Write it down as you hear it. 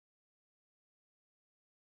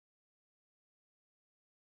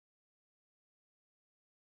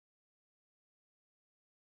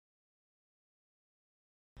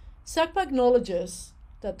SACPA acknowledges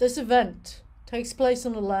that this event takes place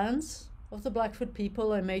on the lands of the Blackfoot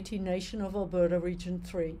people and Métis Nation of Alberta Region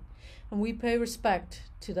 3, and we pay respect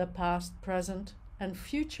to their past, present, and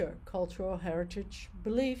future cultural heritage,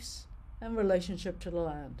 beliefs, and relationship to the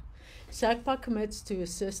land. SACPA commits to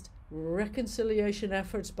assist reconciliation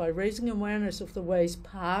efforts by raising awareness of the ways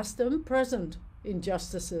past and present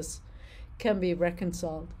injustices can be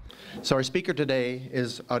reconciled. So our speaker today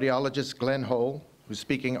is audiologist Glenn Ho, who's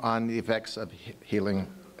speaking on the effects of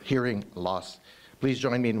hearing loss. Please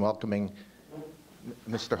join me in welcoming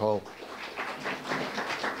Mr. Ho.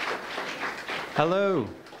 Hello.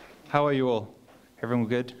 How are you all? Everyone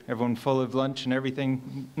good? Everyone full of lunch and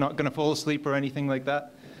everything? Not going to fall asleep or anything like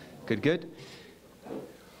that? Good, good.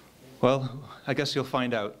 Well, I guess you'll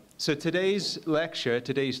find out. So today's lecture,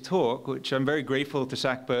 today's talk, which I'm very grateful to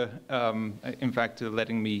SACPA, in fact, for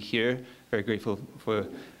letting me here. Very grateful for a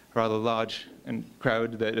rather large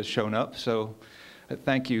crowd that has shown up. So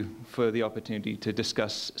thank you for the opportunity to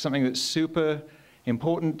discuss something that's super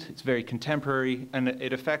important. It's very contemporary, and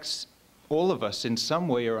it affects all of us in some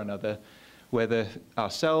way or another, whether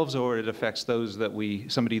ourselves or it affects those that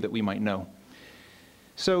somebody that we might know.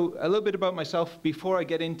 So a little bit about myself before I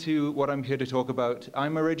get into what I'm here to talk about.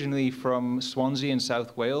 I'm originally from Swansea in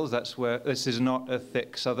South Wales. That's where, this is not a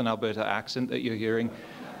thick Southern Alberta accent that you're hearing.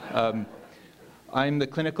 I'm the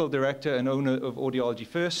clinical director and owner of Audiology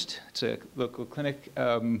First. It's a local clinic.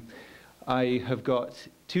 I have got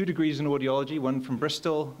 2 degrees in audiology, one from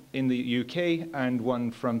Bristol in the UK and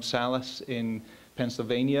one from Salus in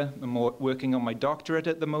Pennsylvania. I'm working on my doctorate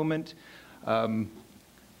at the moment.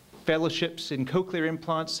 Fellowships in cochlear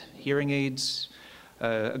implants, hearing aids.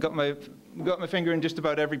 I got my finger in just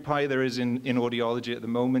about every pie there is in audiology at the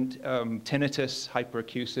moment. Tinnitus,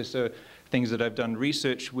 hyperacusis are things that I've done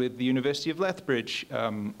research with the University of Lethbridge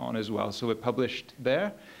on as well. So we're published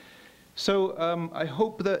there. So I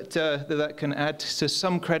hope that that can add to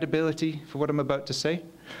some credibility for what I'm about to say.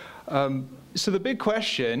 So the big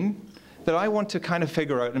question that I want to kind of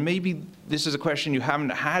figure out, and maybe this is a question you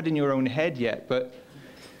haven't had in your own head yet, but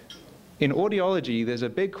in audiology, there's a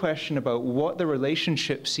big question about what the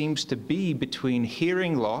relationship seems to be between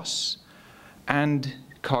hearing loss and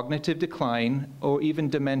cognitive decline or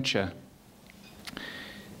even dementia.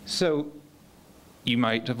 So you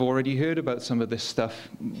might have already heard about some of this stuff.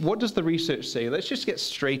 What does the research say? Let's just get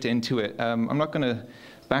straight into it. I'm not going to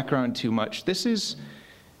background too much. This is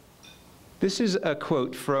a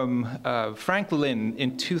quote from Frank Lin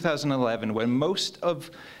in 2011, when most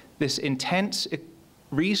of this intense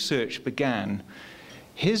research began.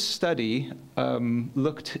 His study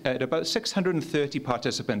looked at about 630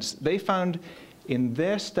 participants. They found in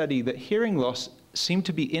their study that hearing loss seemed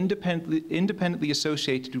to be independently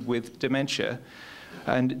associated with dementia.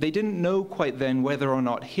 And they didn't know quite then whether or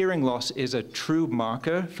not hearing loss is a true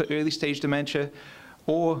marker for early stage dementia,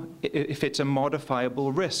 or if it's a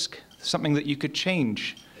modifiable risk, something that you could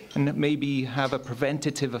change and maybe have a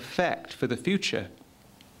preventative effect for the future.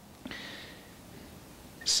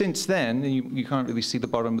 Since then, you can't really see the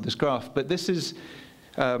bottom of this graph, but this is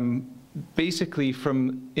basically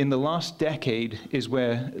from in the last decade is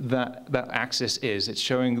where that axis is. It's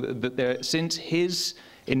showing that there, since his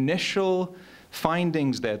initial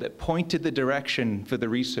findings there that pointed the direction for the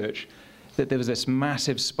research, that there was this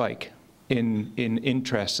massive spike in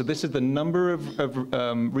interest. So this is the number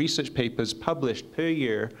of research papers published per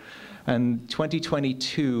year, and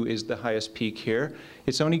 2022 is the highest peak here.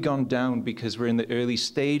 It's only gone down because we're in the early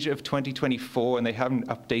stage of 2024 and they haven't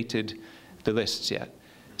updated the lists yet.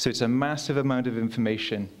 So it's a massive amount of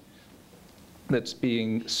information that's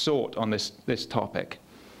being sought on this topic.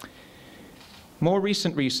 More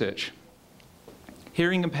recent research.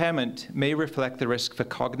 Hearing impairment may reflect the risk for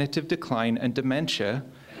cognitive decline and dementia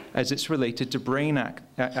as it's related to brain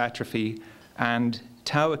atrophy and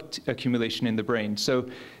tau accumulation in the brain. So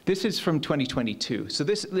this is from 2022. So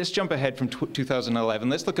let's jump ahead from 2011.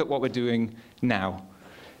 Let's look at what we're doing now.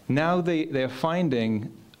 Now they're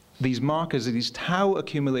finding these markers, these tau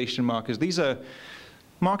accumulation markers. These are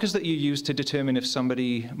markers that you use to determine if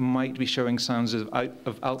somebody might be showing signs of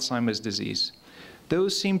Alzheimer's disease.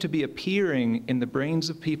 Those seem to be appearing in the brains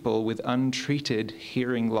of people with untreated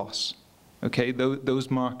hearing loss. Okay, those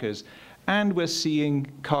markers. And we're seeing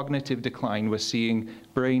cognitive decline. We're seeing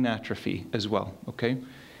brain atrophy as well, okay?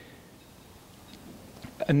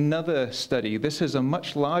 Another study, this is a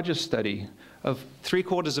much larger study of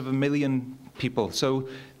 750,000 people. So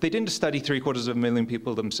they didn't study 750,000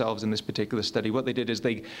 people themselves in this particular study. What they did is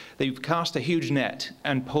they cast a huge net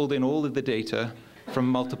and pulled in all of the data from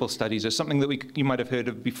multiple studies. There's something that you might have heard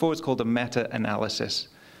of before. It's called a meta-analysis.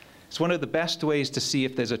 It's one of the best ways to see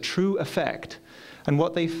if there's a true effect. And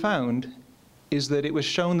what they found is that it was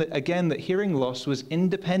shown that, again, that hearing loss was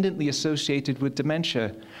independently associated with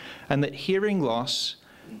dementia, and that hearing loss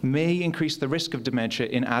may increase the risk of dementia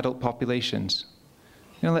in adult populations.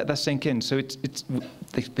 You know, let that sink in. So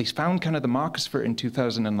they found kind of the markers for it in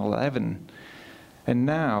 2011. And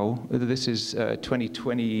now, this is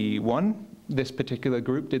 2021, this particular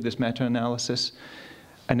group did this meta-analysis,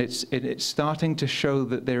 and it's starting to show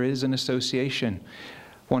that there is an association.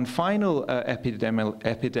 One final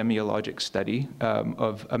epidemiologic study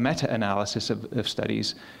of a meta-analysis of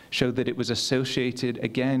studies showed that it was associated,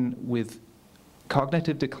 again, with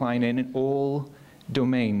cognitive decline in all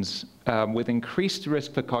domains, with increased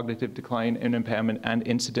risk for cognitive decline and impairment and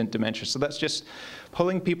incident dementia. So that's just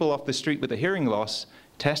pulling people off the street with a hearing loss,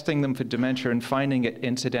 testing them for dementia and finding it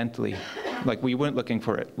incidentally. Like, we weren't looking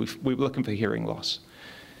for it, we were looking for hearing loss.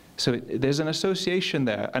 So there's an association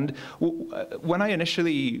there. And when I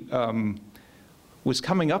initially was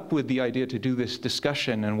coming up with the idea to do this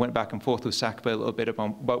discussion and went back and forth with SACPA a little bit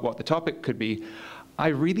about what the topic could be, I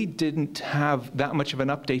really didn't have that much of an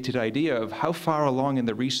updated idea of how far along in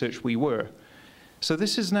the research we were. So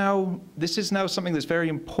this is now something that's very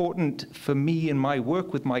important for me in my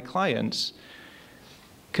work with my clients,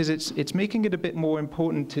 because it's making it a bit more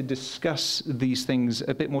important to discuss these things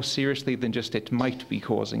a bit more seriously than just it might be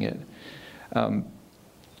causing it.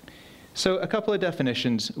 So a couple of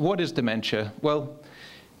definitions. What is dementia? Well,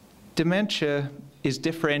 dementia is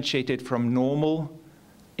differentiated from normal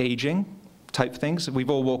aging type things. We've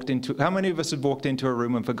all walked into, how many of us have walked into a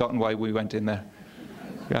room and forgotten why we went in there?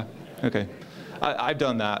 Yeah, okay. I've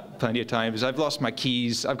done that plenty of times. I've lost my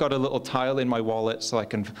keys. I've got a little tile in my wallet, so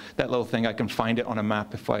that little thing, I can find it on a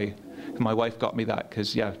map if my wife got me that,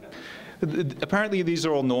 because, yeah. Apparently, these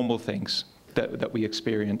are all normal things that we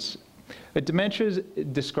experience. Dementia is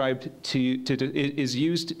is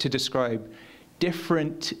used to describe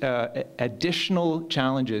different additional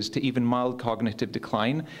challenges to even mild cognitive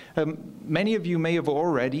decline. Many of you may have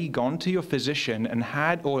already gone to your physician and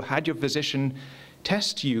had your physician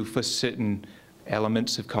test you for certain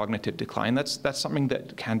elements of cognitive decline. That's something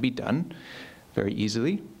that can be done very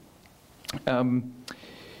easily.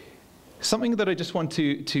 Something that I just want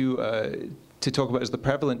to talk about is the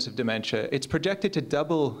prevalence of dementia. It's projected to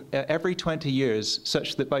double every 20 years,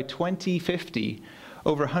 such that by 2050,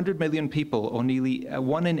 over 100 million people, or nearly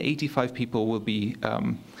 1 in 85 people, will be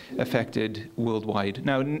affected worldwide.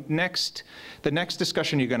 Now, the next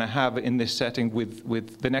discussion you're going to have in this setting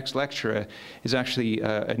with the next lecturer is actually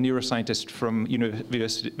a neuroscientist from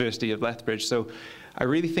University of Lethbridge. So I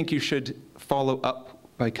really think you should follow up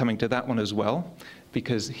by coming to that one as well,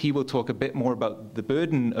 because he will talk a bit more about the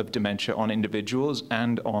burden of dementia on individuals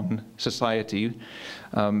and on society.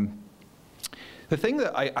 The thing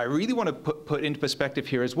that I really want to put into perspective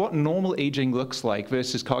here is what normal aging looks like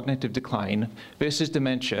versus cognitive decline versus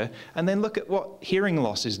dementia, and then look at what hearing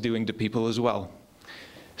loss is doing to people as well.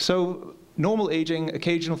 So normal aging,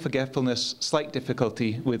 occasional forgetfulness, slight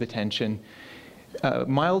difficulty with attention.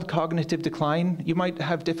 Mild cognitive decline, you might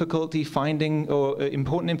have difficulty finding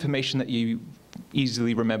important information that you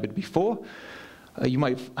easily remembered before. You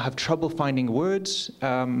might have trouble finding words,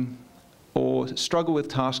 or struggle with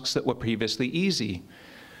tasks that were previously easy.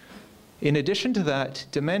 In addition to that,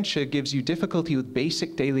 dementia gives you difficulty with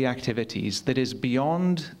basic daily activities that is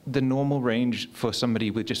beyond the normal range for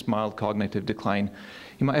somebody with just mild cognitive decline.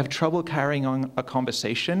 You might have trouble carrying on a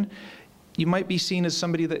conversation. You might be seen as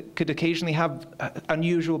somebody that could occasionally have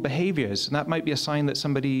unusual behaviors, and that might be a sign that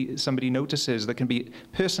somebody notices. There can be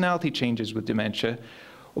personality changes with dementia,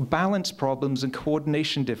 or balance problems and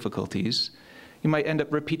coordination difficulties. You might end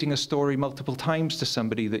up repeating a story multiple times to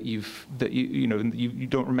somebody that you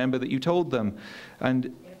don't remember that you told them,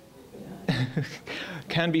 and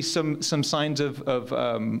can be some signs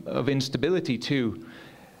of instability too.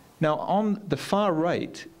 Now, on the far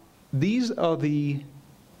right, these are the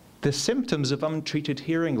symptoms of untreated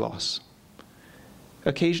hearing loss.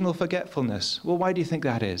 Occasional forgetfulness. Well, why do you think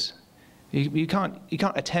that is? You can't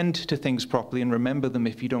attend to things properly and remember them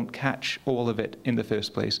if you don't catch all of it in the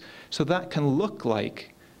first place. So that can look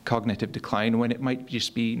like cognitive decline when it might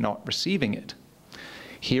just be not receiving it.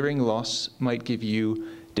 Hearing loss might give you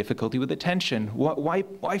difficulty with attention.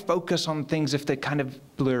 Why focus on things if they're kind of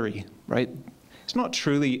blurry, right? It's not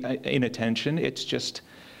truly inattention, it's just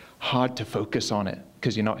hard to focus on it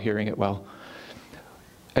because you're not hearing it well.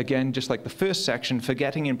 Again, just like the first section,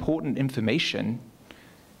 forgetting important information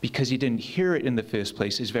because you didn't hear it in the first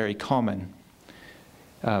place is very common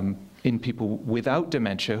in people without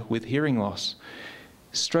dementia with hearing loss.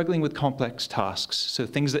 struggling with complex tasks. So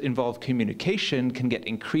things that involve communication can get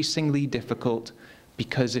increasingly difficult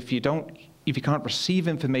because if you can't receive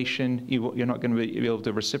information, you're not going to be able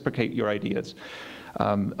to reciprocate your ideas.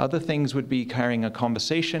 Other things would be carrying a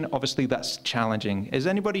conversation. Obviously, that's challenging. Does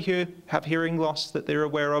anybody here have hearing loss that they're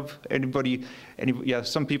aware of? Anybody? Yeah,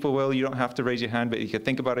 some people will. You don't have to raise your hand, but you can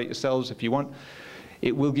think about it yourselves if you want.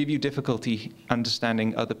 It will give you difficulty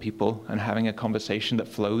understanding other people and having a conversation that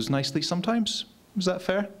flows nicely sometimes. Is that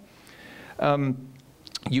fair?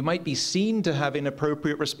 You might be seen to have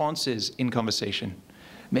inappropriate responses in conversation.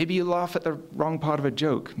 Maybe you laugh at the wrong part of a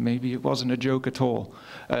joke. Maybe it wasn't a joke at all.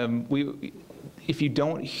 If you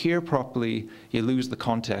don't hear properly, you lose the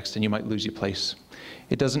context and you might lose your place.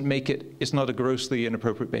 It doesn't make it, it's not a grossly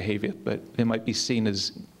inappropriate behavior, but it might be seen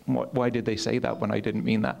as, why did they say that when I didn't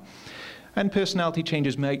mean that? And personality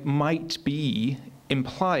changes might be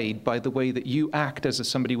implied by the way that you act as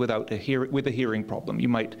somebody with a hearing problem. You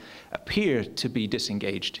might appear to be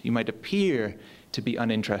disengaged. You might appear to be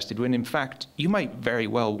uninterested, when in fact, you might very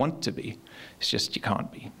well want to be. It's just you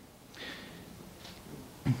can't be.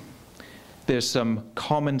 There's some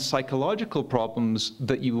common psychological problems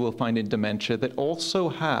that you will find in dementia that also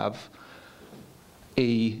have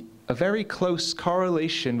a very close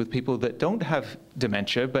correlation with people that don't have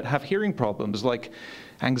dementia but have hearing problems, like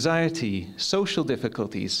anxiety, social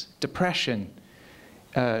difficulties, depression,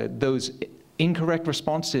 those incorrect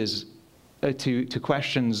responses to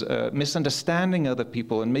questions, misunderstanding other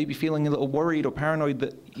people, and maybe feeling a little worried or paranoid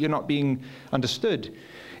that you're not being understood.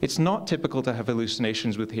 It's not typical to have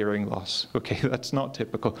hallucinations with hearing loss. Okay, that's not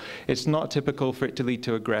typical. It's not typical for it to lead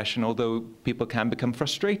to aggression, although people can become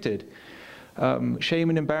frustrated. Shame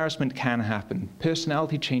and embarrassment can happen.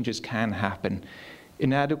 Personality changes can happen.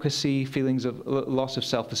 Inadequacy, feelings of loss of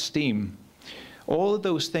self-esteem. All of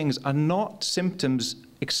those things are not symptoms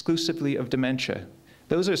exclusively of dementia.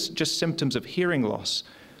 Those are just symptoms of hearing loss,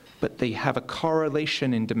 but they have a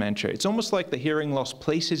correlation in dementia. It's almost like the hearing loss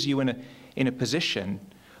places you in a position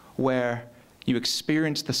where you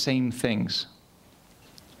experience the same things.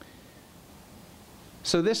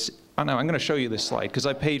 So this, I'm going to show you this slide, because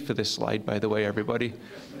I paid for this slide, by the way, everybody.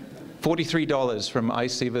 $43 from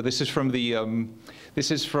iSaver. This is from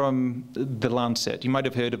the Lancet. You might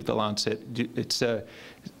have heard of the Lancet.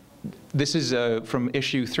 This is from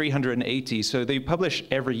issue 380. So they publish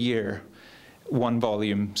every year one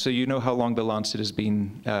volume. So you know how long the Lancet has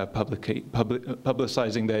been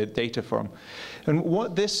publicizing their data from. And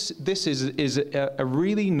what this is a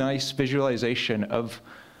really nice visualization of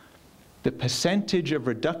the percentage of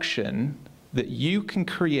reduction that you can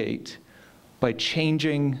create by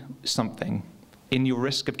changing something in your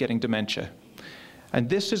risk of getting dementia. And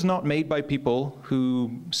this is not made by people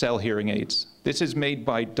who sell hearing aids. This is made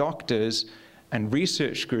by doctors and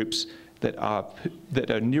research groups that are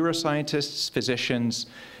neuroscientists, physicians.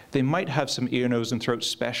 They might have some ear, nose, and throat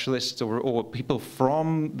specialists or people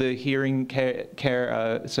from the hearing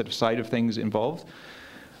care sort of side of things involved.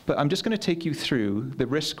 But I'm just going to take you through the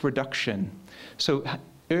risk reduction. So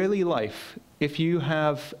early life, if you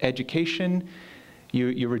have education,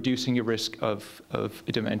 you're reducing your risk of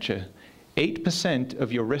dementia. 8%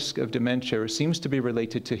 of your risk of dementia seems to be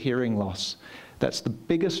related to hearing loss. That's the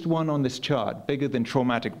biggest one on this chart, bigger than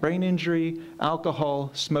traumatic brain injury, alcohol,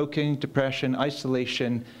 smoking, depression,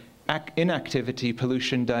 isolation, inactivity,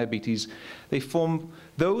 pollution, diabetes. They form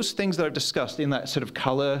those things that are discussed in that sort of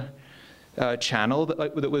color channel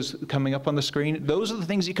that was coming up on the screen. Those are the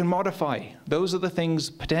things you can modify. Those are the things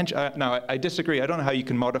potential. Now, I disagree. I don't know how you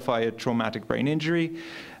can modify a traumatic brain injury.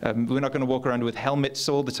 We're not going to walk around with helmets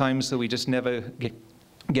all the time, so we just never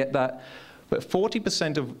get that. But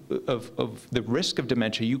 40% of the risk of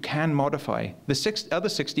dementia you can modify. The other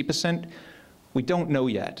 60%, we don't know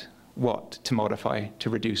yet what to modify to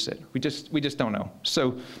reduce it. We just don't know.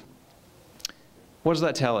 So what does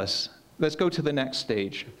that tell us? Let's go to the next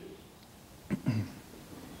stage.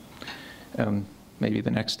 Maybe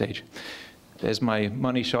the next stage. There's my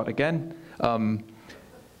money shot again.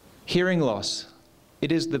 Hearing loss.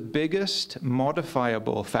 It is the biggest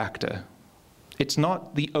modifiable factor. It's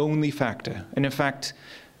not the only factor. And in fact,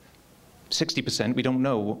 60%, we don't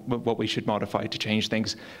know what we should modify to change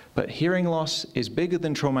things. But hearing loss is bigger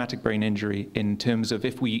than traumatic brain injury in terms of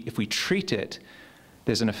if we treat it,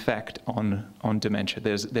 there's an effect on dementia.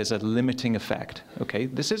 There's a limiting effect. Okay,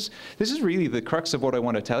 this is really the crux of what I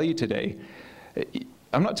want to tell you today.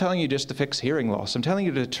 I'm not telling you just to fix hearing loss. I'm telling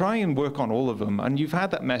you to try and work on all of them. And you've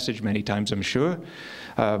had that message many times, I'm sure.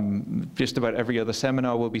 Just about every other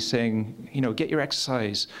seminar will be saying, get your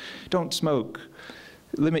exercise, don't smoke,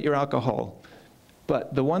 limit your alcohol.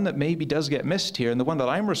 But the one that maybe does get missed here, and the one that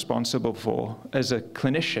I'm responsible for as a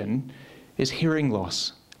clinician, is hearing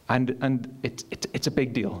loss. And it's a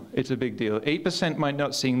big deal. It's a big deal. 8% might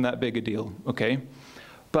not seem that big a deal, okay?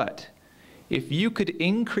 But if you could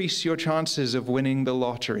increase your chances of winning the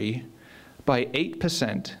lottery by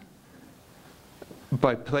 8%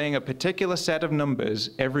 by playing a particular set of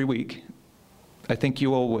numbers every week, I think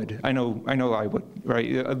you all would. I know I would,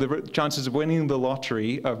 right? The chances of winning the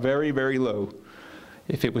lottery are very, very low.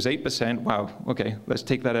 If it was 8%, wow, okay, let's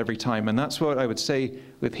take that every time. And that's what I would say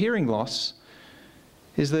with hearing loss,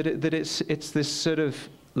 is that it's this sort of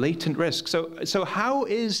latent risk. So how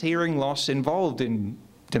is hearing loss involved in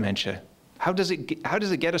dementia? How does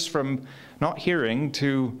it get us from not hearing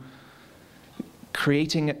to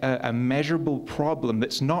creating a measurable problem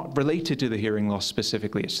that's not related to the hearing loss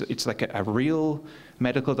specifically? It's like a real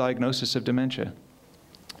medical diagnosis of dementia.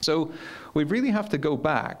 So we really have to go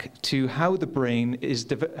back to how the brain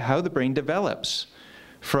develops.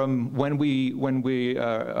 From when we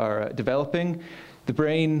are developing, the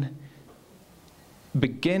brain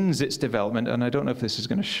begins its development, and I don't know if this is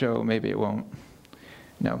going to show. Maybe it won't.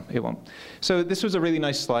 No, it won't. So this was a really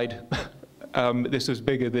nice slide. This was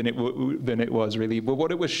bigger than it was really. But what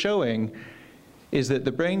it was showing is that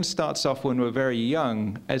the brain starts off when we're very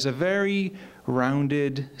young as a very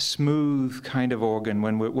rounded, smooth kind of organ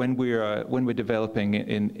when we're developing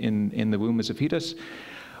in the womb as a fetus.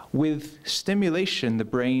 With stimulation, the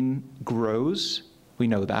brain grows. We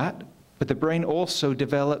know that, but the brain also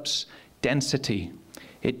develops density.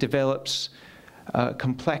 It develops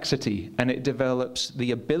complexity, and it develops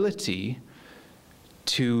the ability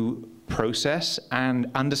to process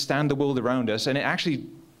and understand the world around us. And it actually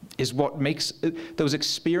is what makes those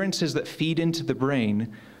experiences that feed into the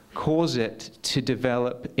brain cause it to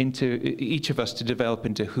develop into, each of us to develop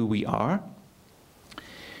into who we are.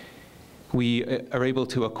 We are able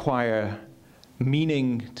to acquire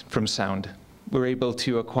meaning from sound. We're able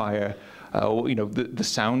to acquire, the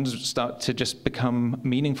sounds start to just become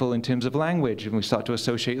meaningful in terms of language, and we start to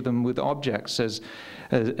associate them with objects.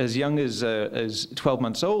 As young as 12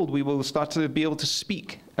 months old, we will start to be able to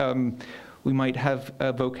speak. We might have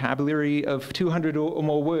a vocabulary of 200 or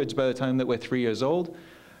more words by the time that we're 3 years old.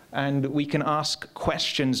 And we can ask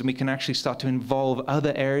questions, and we can actually start to involve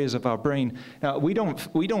other areas of our brain. Now, we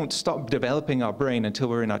don't stop developing our brain until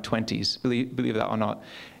we're in our 20s, believe that or not.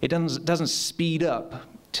 It doesn't speed up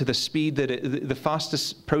to the speed that the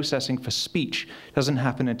fastest processing for speech doesn't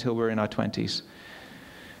happen until we're in our 20s.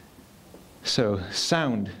 So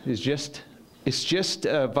sound is just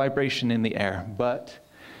a vibration in the air, but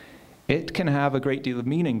it can have a great deal of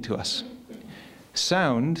meaning to us.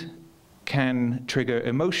 Sound can trigger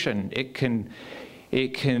emotion. It can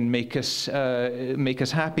make us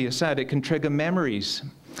happy or sad. It can trigger memories.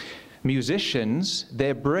 Musicians,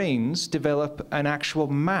 their brains develop an actual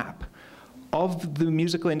map of the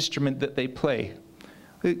musical instrument that they play.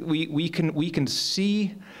 We can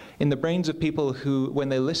see in the brains of people who, when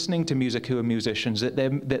they're listening to music, who are musicians, that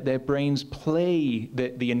their brains play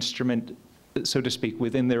the instrument, so to speak,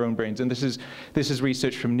 within their own brains. And this is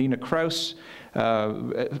research from Nina Kraus,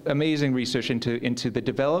 amazing research into the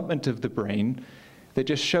development of the brain that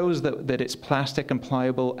just shows that it's plastic and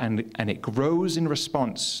pliable, and it grows in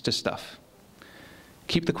response to stuff.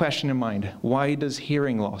 Keep the question in mind: why does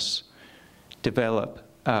hearing loss develop?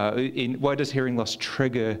 Why does hearing loss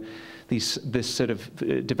trigger this sort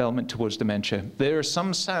of development towards dementia? There are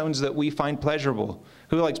some sounds that we find pleasurable.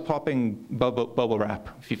 Who likes popping bubble wrap?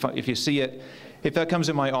 If you see it, if that comes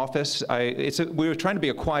in my office, we're trying to be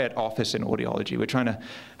a quiet office in audiology. We're trying to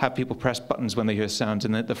have people press buttons when they hear sounds,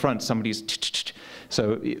 and at the front somebody's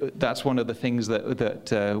so that's one of the things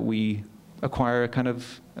that we acquire a kind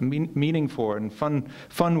of meaning for and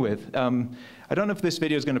fun with. I don't know if this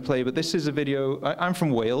video is going to play, but this is a video. I'm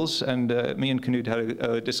from Wales, and me and Canute had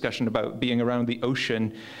a discussion about being around the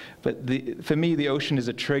ocean. But for me, the ocean is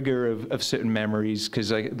a trigger of certain memories, because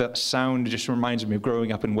that sound just reminds me of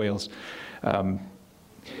growing up in Wales. I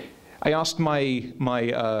asked my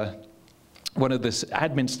one of this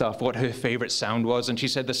admin staff what her favorite sound was, and she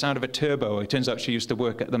said the sound of a turbo. It turns out she used to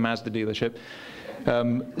work at the Mazda dealership.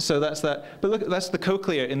 So that's that. But look, that's the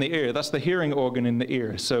cochlea in the ear. That's the hearing organ in the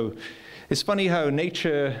ear. So it's funny how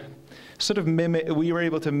nature sort of we were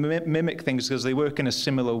able to mimic things because they work in a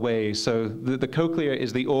similar way. So the cochlea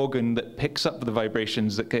is the organ that picks up the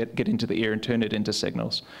vibrations that get into the ear and turn it into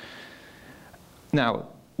signals. Now,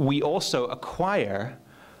 we also acquire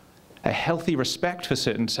a healthy respect for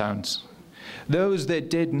certain sounds. Those that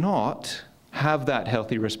did not have that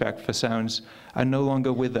healthy respect for sounds are no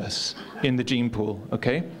longer with us in the gene pool,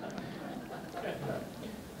 okay?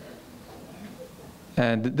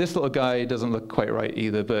 And this little guy doesn't look quite right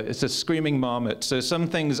either, but it's a screaming marmot. So some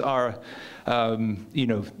things are, you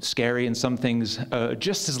know, scary, and some things are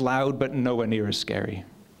just as loud, but nowhere near as scary.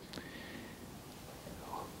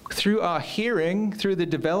 Through our hearing, through the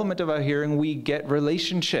development of our hearing, we get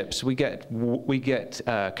relationships, we get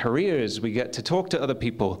careers, we get to talk to other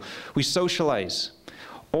people, we socialize.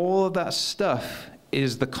 All of that stuff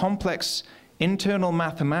is the complex internal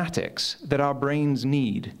mathematics that our brains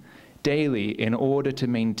need daily in order to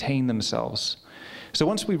maintain themselves. So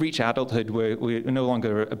once we reach adulthood, we're no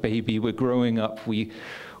longer a baby, we're growing up, we've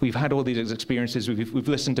had all these experiences, we've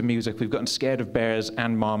listened to music, we've gotten scared of bears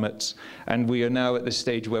and marmots, and we are now at this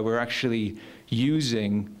stage where we're actually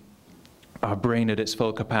using our brain at its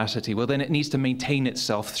full capacity. Well, then it needs to maintain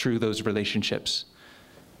itself through those relationships.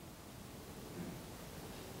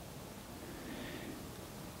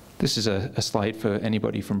 This is a slide for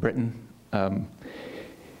anybody from Britain.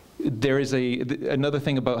 There is another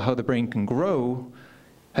thing about how the brain can grow.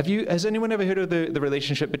 Has anyone ever heard of the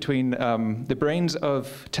relationship between the brains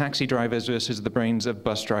of taxi drivers versus the brains of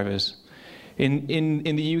bus drivers? In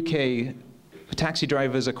the UK, taxi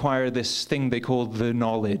drivers acquire this thing they call the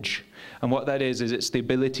knowledge. And what that is it's the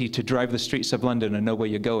ability to drive the streets of London and know where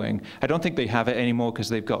you're going. I don't think they have it anymore because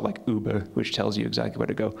they've got like Uber, which tells you exactly where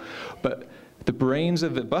to go. But the brains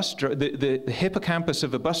of the hippocampus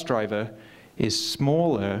of a bus driver is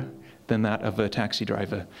smaller than that of a taxi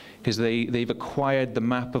driver, because they've acquired the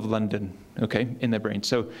map of London, okay, in their brain.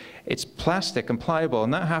 So it's plastic and pliable,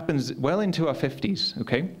 and that happens well into our 50s,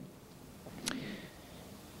 okay?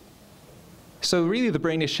 So really the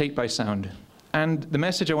brain is shaped by sound. And the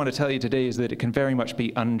message I want to tell you today is that it can very much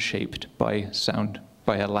be unshaped by sound,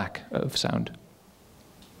 by a lack of sound.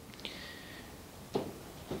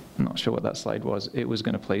 I'm not sure what that slide was. It was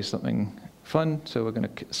going to play something fun, so we're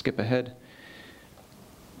going to skip ahead.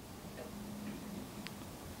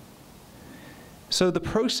 So the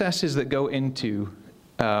processes that go into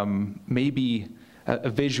maybe a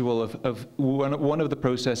visual of one of the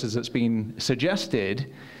processes that's been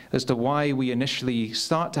suggested as to why we initially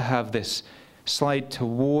start to have this slide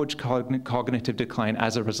towards cognitive decline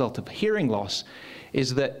as a result of hearing loss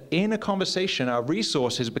is that in a conversation, our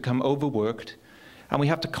resources become overworked, and we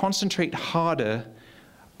have to concentrate harder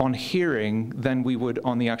on hearing than we would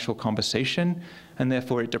on the actual conversation, and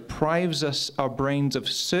therefore it deprives our brains of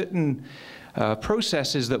certain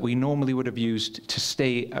processes that we normally would have used to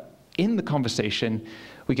stay in the conversation.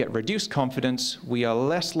 We get reduced confidence, we are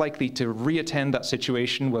less likely to reattend that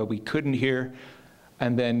situation where we couldn't hear,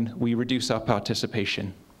 and then we reduce our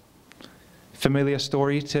participation. Familiar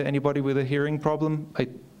story to anybody with a hearing problem?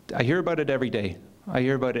 I hear about it every day. I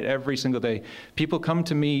hear about it every single day. People come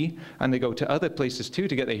to me, and they go to other places too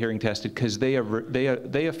to get their hearing tested because they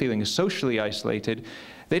are feeling socially isolated.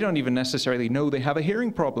 They don't even necessarily know they have a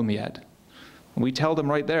hearing problem yet. We tell them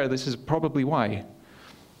right there, this is probably why.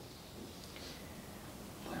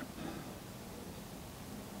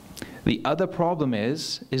 The other problem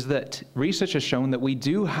is that research has shown that we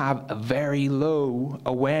do have a very low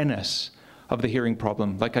awareness of the hearing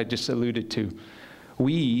problem, like I just alluded to.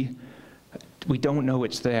 We don't know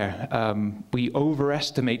it's there. We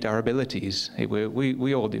overestimate our abilities. Hey,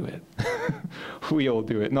 we all do it. We all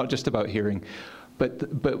do it, not just about hearing.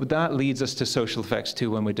 But that leads us to social effects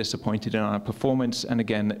too when we're disappointed in our performance. And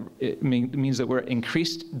again, it means that we're at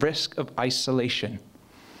increased risk of isolation.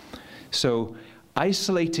 So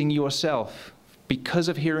isolating yourself because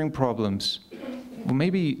of hearing problems, well,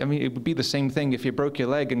 maybe, I mean, it would be the same thing if you broke your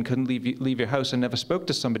leg and couldn't leave your house and never spoke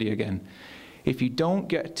to somebody again. If you don't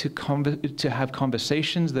get to have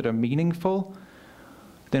conversations that are meaningful,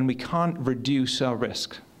 then we can't reduce our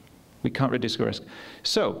risk. We can't reduce our risk.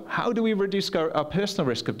 So how do we reduce our personal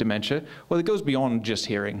risk of dementia? Well, it goes beyond just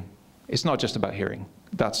hearing. It's not just about hearing.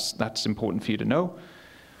 That's important for you to know.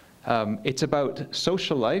 It's about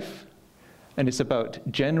social life, and it's about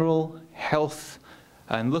general health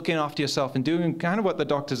and looking after yourself and doing kind of what the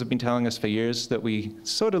doctors have been telling us for years that we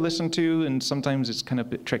sort of listen to, and sometimes it's kind of a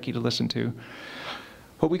bit tricky to listen to.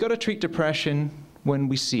 But we got to treat depression when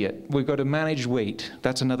we see it. We've got to manage weight.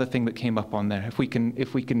 That's another thing that came up on there. If we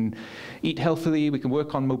can eat healthily, we can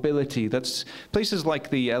work on mobility. That's places like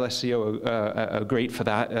the LSCO are great for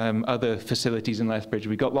that. Other facilities in Lethbridge,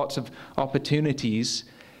 we've got lots of opportunities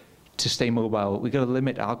to stay mobile. We've got to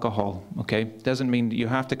limit alcohol, okay? Doesn't mean that you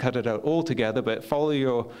have to cut it out altogether, but follow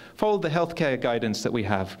the healthcare guidance that we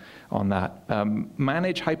have on that.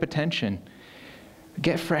 Manage hypertension.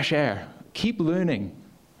 Get fresh air. Keep learning.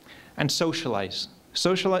 And socialize.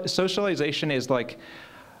 Socialization is like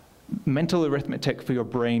mental arithmetic for your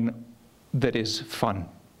brain that is fun,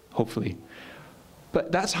 hopefully.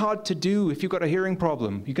 But that's hard to do if you've got a hearing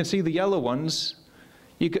problem. You can see the yellow ones.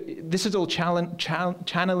 This is all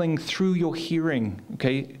channeling through your hearing,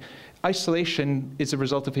 okay? Isolation is a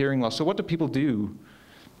result of hearing loss. So what do people do?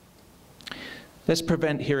 Let's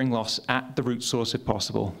prevent hearing loss at the root source if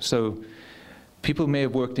possible. So people may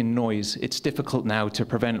have worked in noise. It's difficult now to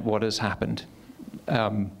prevent what has happened.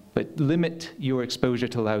 But limit your exposure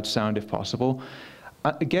to loud sound if possible.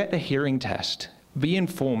 Get a hearing test. Be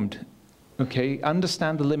informed. Okay,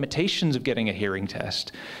 understand the limitations of getting a hearing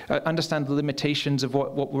test. Understand the limitations of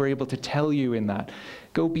what we're able to tell you in that.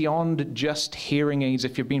 Go beyond just hearing aids.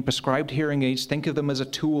 If you're being prescribed hearing aids, think of them as a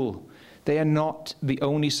tool. They are not the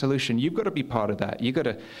only solution. You've got to be part of that. You've got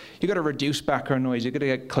to reduce background noise. You've got to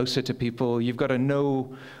get closer to people. You've got to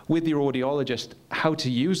know with your audiologist how to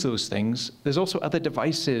use those things. There's also other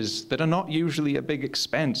devices that are not usually a big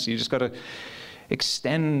expense. You just got to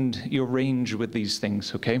extend your range with these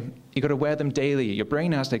things, okay? You've got to wear them daily. Your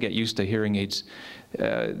brain has to get used to hearing aids.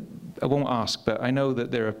 I won't ask, but I know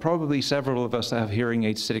that there are probably several of us that have hearing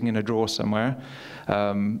aids sitting in a drawer somewhere,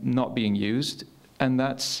 not being used, and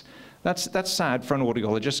that's sad for an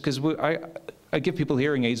audiologist, because I give people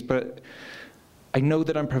hearing aids, but I know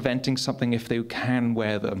that I'm preventing something if they can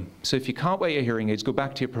wear them. So if you can't wear your hearing aids, go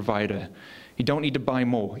back to your provider. You don't need to buy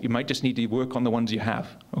more. You might just need to work on the ones you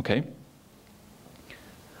have, okay?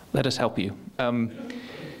 Let us help you.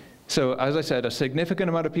 So as I said, a significant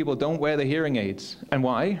amount of people don't wear the hearing aids. And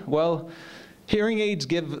why? Well, hearing aids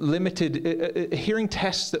give limited, hearing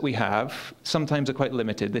tests that we have sometimes are quite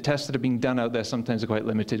limited. The tests that are being done out there sometimes are quite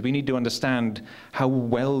limited. We need to understand how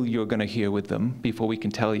well you're going to hear with them before we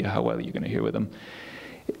can tell you how well you're going to hear with them.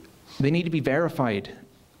 They need to be verified.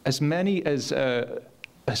 As many as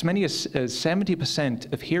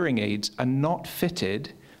 70% of hearing aids are not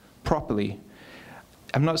fitted properly.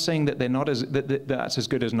 I'm not saying that they're not that's as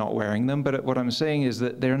good as not wearing them, but what I'm saying is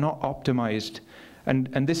that they're not optimized.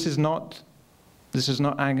 And this is not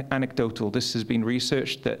anecdotal. This has been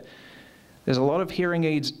researched that there's a lot of hearing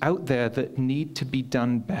aids out there that need to be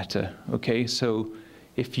done better, okay? So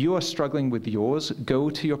if you are struggling with yours, go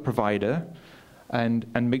to your provider and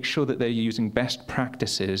make sure that they're using best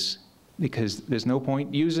practices, because there's no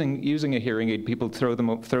point using a hearing aid. People throw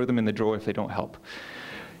them in the drawer if they don't help.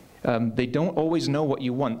 They don't always know what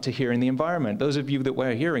you want to hear in the environment. Those of you that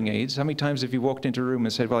wear hearing aids, how many times have you walked into a room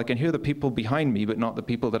and said, well, I can hear the people behind me, but not the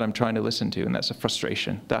people that I'm trying to listen to? And that's a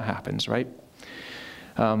frustration. That happens, right?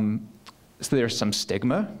 So there's some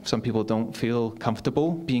stigma. Some people don't feel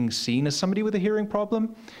comfortable being seen as somebody with a hearing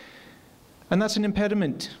problem. And that's an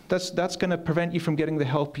impediment. That's going to prevent you from getting the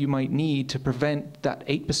help you might need to prevent that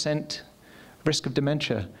 8% risk of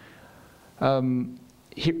dementia.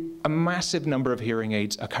 A massive number of hearing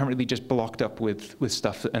aids are currently just blocked up with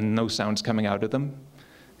stuff and no sounds coming out of them.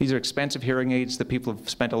 These are expensive hearing aids that people have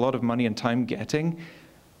spent a lot of money and time getting,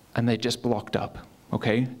 and they're just blocked up,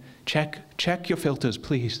 okay? Check your filters,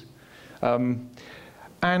 please. And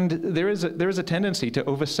there is a tendency to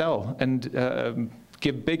oversell and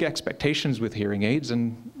give big expectations with hearing aids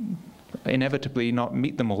and inevitably not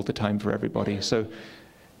meet them all the time for everybody. So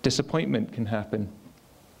disappointment can happen.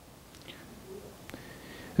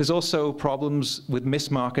 There's also problems with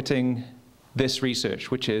mismarketing this research,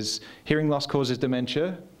 which is hearing loss causes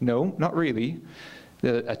dementia. No, not really.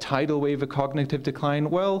 A tidal wave of cognitive decline.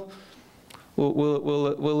 Well,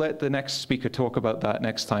 we'll let the next speaker talk about that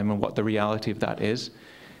next time and what the reality of that is.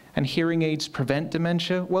 And hearing aids prevent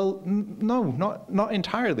dementia? Well, no, not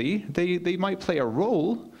entirely. They might play a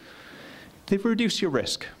role. They reduce your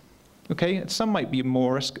risk. Okay, some might be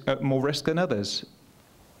more risk than others.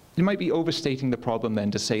 You might be overstating the problem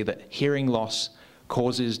then to say that hearing loss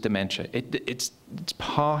causes dementia. It's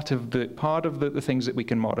part of the things that we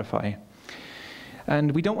can modify.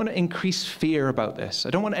 And we don't want to increase fear about this. I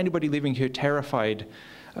don't want anybody leaving here terrified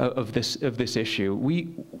of this issue.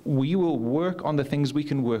 We will work on the things we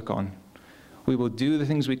can work on. We will do the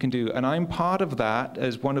things we can do. And I'm part of that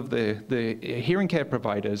as one of the hearing care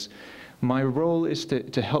providers. My role is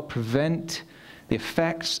to help prevent the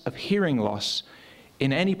effects of hearing loss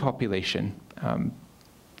in any population,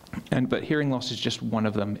 but hearing loss is just one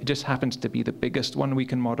of them. It just happens to be the biggest one we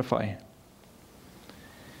can modify.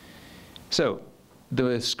 So,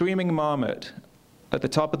 the screaming marmot at the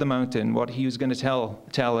top of the mountain, what he was going to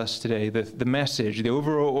tell us today, the message, the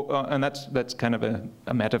overall, and that's kind of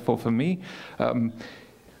a metaphor for me.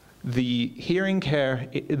 The hearing care,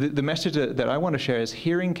 the message that I want to share is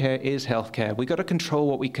hearing care is healthcare. We've got to control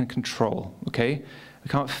what we can control, okay? We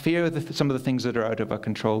can't fear some of the things that are out of our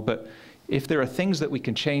control, but if there are things that we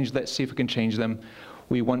can change, let's see if we can change them.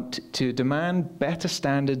 We want to demand better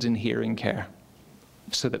standards in hearing care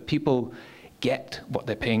so that people get what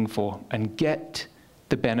they're paying for and get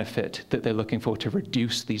the benefit that they're looking for to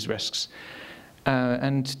reduce these risks,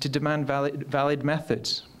 and to demand valid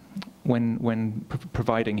methods when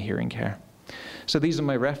providing hearing care. So these are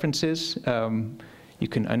my references. I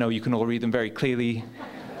know you can all read them very clearly.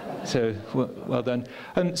 So well done.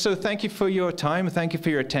 And so thank you for your time. Thank you for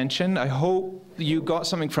your attention. I hope you got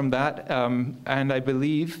something from that. And I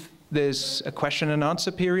believe there's a question and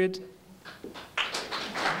answer period.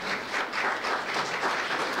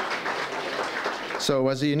 So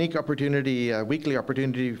as a unique opportunity, weekly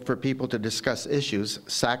opportunity for people to discuss issues,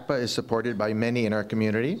 SACPA is supported by many in our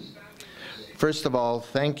community. First of all,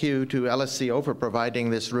 thank you to LSCO for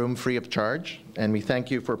providing this room free of charge, and we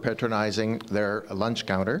thank you for patronizing their lunch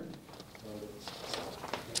counter.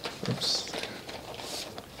 Oops.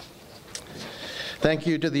 Thank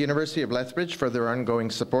you to the University of Lethbridge for their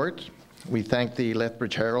ongoing support. We thank the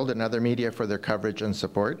Lethbridge Herald and other media for their coverage and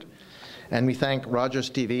support. And we thank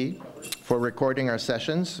Rogers TV for recording our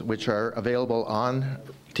sessions, which are available on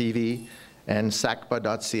TV and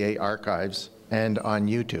SACPA.ca archives and on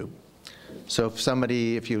YouTube. So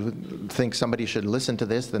if you think somebody should listen to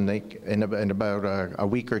this, then in about a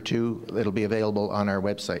week or two, it'll be available on our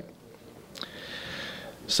website.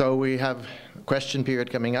 So we have a question period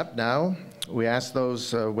coming up now. We ask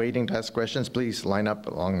those waiting to ask questions, please line up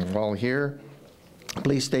along the wall here.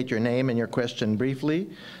 Please state your name and your question briefly.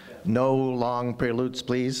 No long preludes,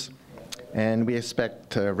 please. And we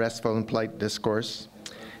expect restful and polite discourse.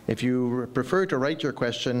 If you prefer to write your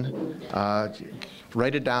question,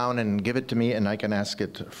 write it down and give it to me, and I can ask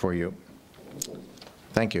it for you.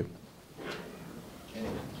 Thank you.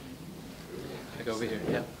 I go over here.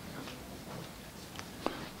 Yeah.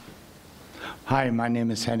 Hi, my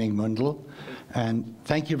name is Henning Mundel, and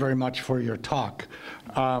thank you very much for your talk.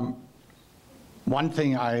 One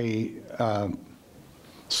thing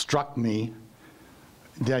struck me,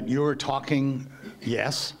 that you were talking,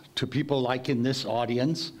 yes, to people like in this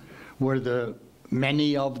audience, where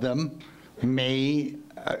many of them may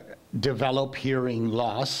develop hearing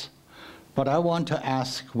loss, but I want to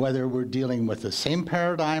ask whether we're dealing with the same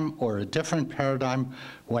paradigm or a different paradigm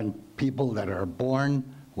when people that are born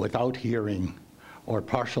without hearing or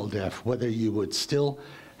partial deaf, whether you would still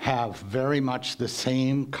have very much the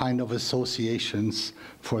same kind of associations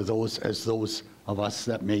for those as those of us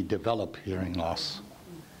that may develop hearing loss.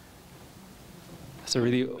 That's a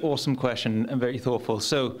really awesome question and very thoughtful.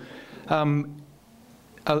 So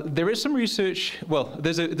there is some research, well,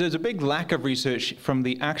 there's a big lack of research from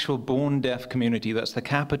the actual born deaf community. That's the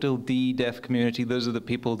capital D deaf community. Those are the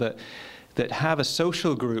people that have a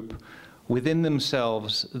social group within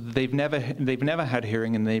themselves. They've never had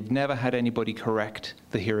hearing, and they've never had anybody correct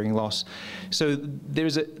the hearing loss. So there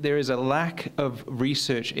is a lack of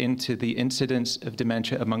research into the incidence of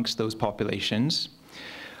dementia amongst those populations.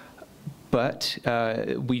 But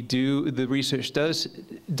the research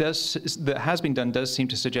that has been done does seem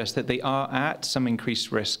to suggest that they are at some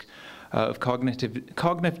increased risk of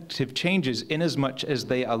cognitive changes, in as much as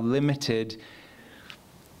they are limited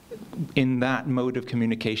in that mode of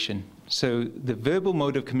communication. So the verbal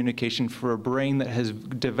mode of communication for a brain that has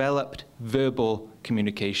developed verbal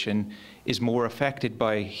communication is more affected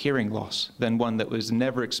by hearing loss than one that was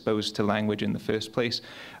never exposed to language in the first place,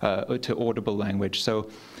 or to audible language. So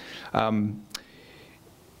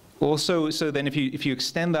also, so then if you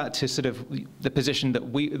extend that to sort of the position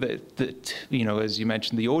that you know, as you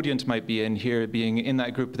mentioned, the audience might be in here, being in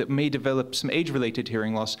that group that may develop some age-related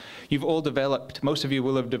hearing loss, most of you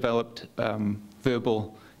will have developed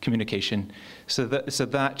verbal communication. So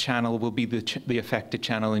that channel will be the affected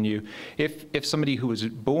channel in you. If somebody who was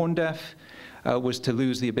born deaf was to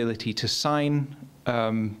lose the ability to sign,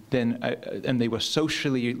 and they were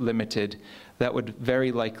socially limited, that would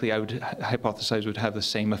very likely, I would hypothesize, would have the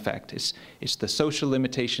same effect. It's the social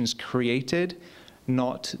limitations created,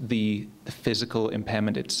 not the physical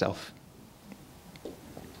impairment itself.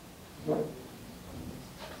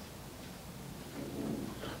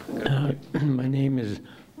 My name is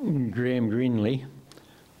Graham Greenlee.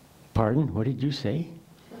 Pardon, what did you say?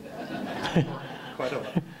 Quite a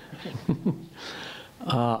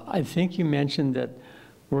lot. I think you mentioned that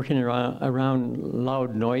working around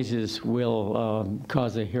loud noises will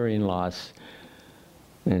cause a hearing loss.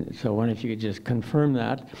 And so I wonder if you could just confirm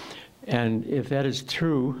that. And if that is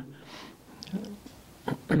true,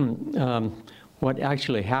 what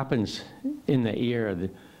actually happens in the ear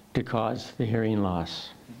to cause the hearing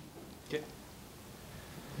loss? Okay.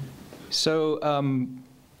 So,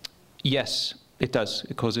 yes. It does.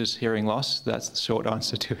 It causes hearing loss. That's the short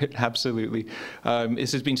answer to it, absolutely.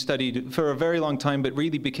 This has been studied for a very long time, but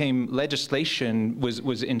really became legislation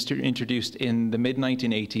was introduced in the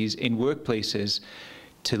mid-1980s in workplaces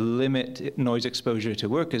to limit noise exposure to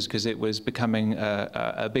workers because it was becoming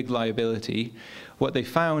a big liability. What they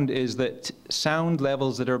found is that sound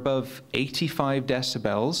levels that are above 85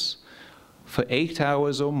 decibels for 8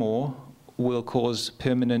 hours or more will cause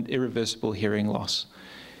permanent irreversible hearing loss.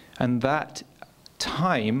 And that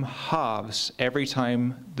time halves every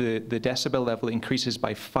time the decibel level increases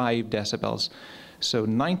by 5 decibels. So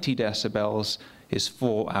 90 decibels is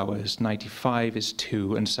 4 hours, 95 is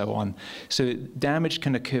 2, and so on. So damage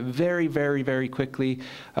can occur very, very, very quickly.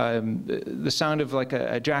 The sound of like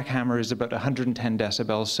a jackhammer is about 110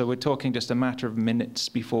 decibels, so we're talking just a matter of minutes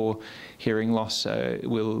before hearing loss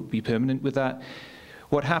will be permanent with that.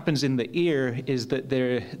 What happens in the ear is that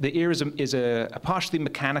the ear is a partially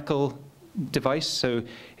mechanical device. So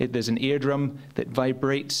there's an eardrum that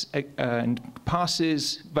vibrates and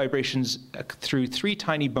passes vibrations through 3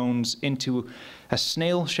 tiny bones into a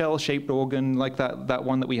snail shell-shaped organ like that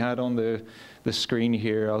one that we had on the screen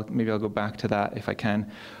here. Maybe I'll go back to that if I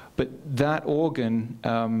can. But that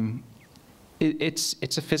organ,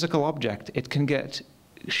 it's a physical object. It can get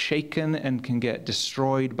shaken and can get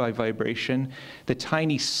destroyed by vibration. The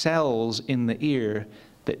tiny cells in the ear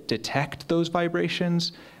that detect those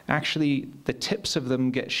vibrations, actually the tips of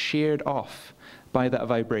them get sheared off by that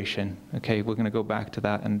vibration. Okay, we're going to go back to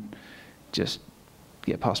that and just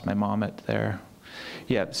get past my mom at there.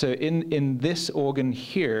 Yeah, so in this organ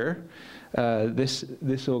here,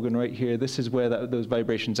 this organ right here, this is where those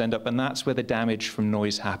vibrations end up, and that's where the damage from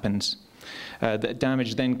noise happens. That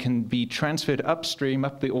damage then can be transferred upstream,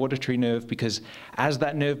 up the auditory nerve, because as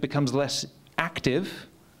that nerve becomes less active,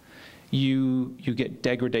 you get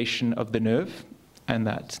degradation of the nerve, and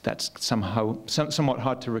that's somewhat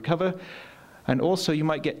hard to recover. And also you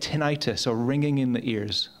might get tinnitus, or ringing in the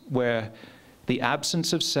ears, where the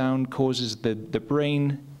absence of sound causes the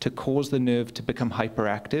brain to cause the nerve to become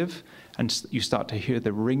hyperactive, and you start to hear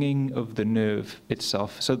the ringing of the nerve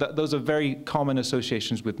itself. So those are very common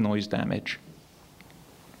associations with noise damage.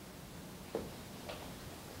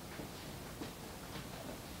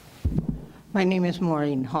 My name is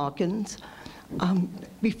Maureen Hawkins.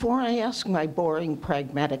 Before I ask my boring,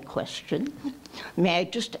 pragmatic question, may I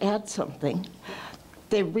just add something?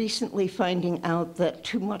 They're recently finding out that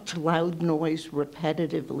too much loud noise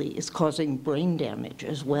repetitively is causing brain damage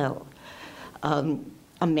as well.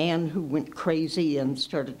 A man who went crazy and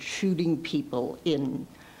started shooting people in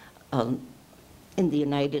the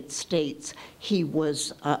United States, he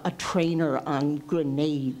was a trainer on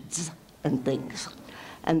grenades and things.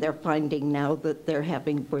 And they're finding now that they're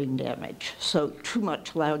having brain damage. So too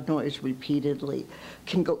much loud noise repeatedly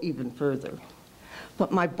can go even further.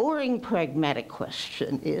 But my boring, pragmatic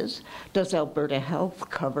question is, does Alberta Health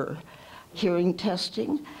cover hearing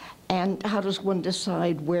testing? And how does one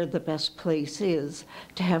decide where the best place is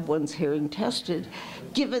to have one's hearing tested,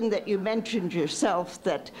 given that you mentioned yourself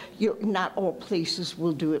that not all places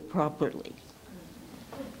will do it properly?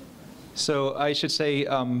 So I should say,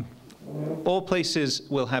 all places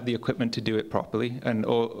will have the equipment to do it properly, and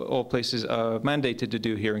all places are mandated to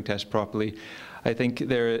do hearing tests properly. I think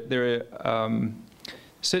there are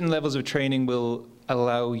certain levels of training will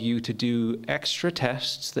allow you to do extra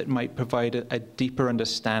tests that might provide a deeper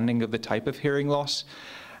understanding of the type of hearing loss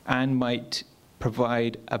and might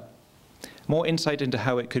provide more insight into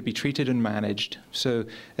how it could be treated and managed. So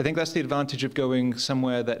I think that's the advantage of going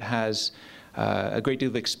somewhere that has a great deal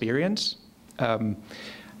of experience.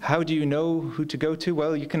 How do you know who to go to?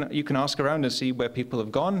 Well, you can ask around and see where people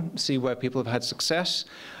have gone, see where people have had success.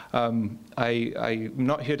 I'm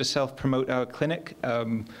not here to self-promote our clinic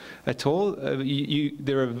at all.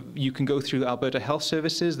 You can go through Alberta Health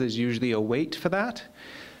Services. There's usually a wait for that.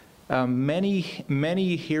 Many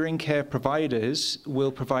hearing care providers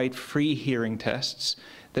will provide free hearing tests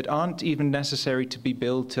that aren't even necessary to be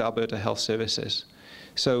billed to Alberta Health Services.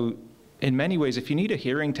 So in many ways, if you need a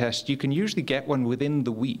hearing test, you can usually get one within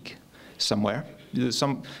the week somewhere.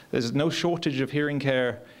 There's no shortage of hearing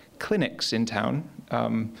care clinics in town,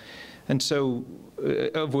 and so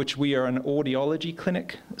of which we are an audiology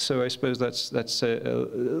clinic. So I suppose that's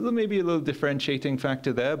maybe a little differentiating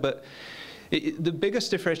factor there. But the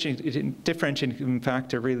biggest differentiating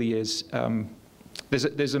factor really is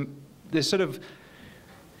there's sort of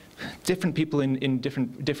different people in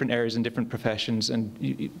different areas and different professions,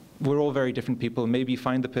 and we're all very different people. Maybe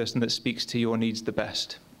find the person that speaks to your needs the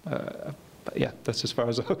best. But yeah, that's as far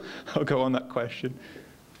as I'll go on that question.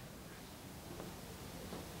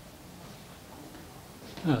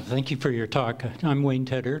 Thank you for your talk. I'm Wayne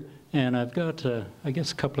Tedder, and I've got, I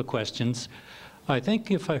guess, a couple of questions. I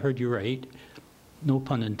think if I heard you right, no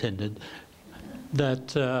pun intended,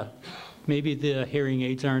 that maybe the hearing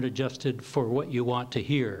aids aren't adjusted for what you want to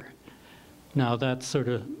hear. Now, that sort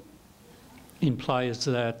of implies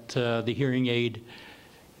that the hearing aid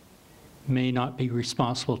may not be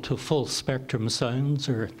responsible to full spectrum sounds,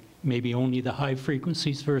 or maybe only the high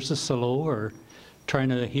frequencies versus the low, or trying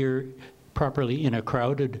to hear properly in a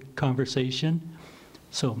crowded conversation.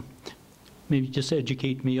 So maybe just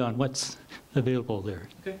educate me on what's available there.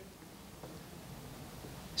 Okay.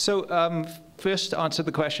 So first answer to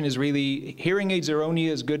the question is really, hearing aids are only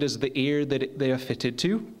as good as the ear that they are fitted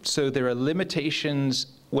to. So there are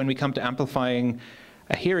limitations when we come to amplifying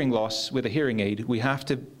a hearing loss with a hearing aid. We have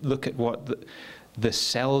to look at what the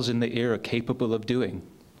cells in the ear are capable of doing.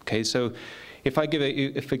 Okay, so if I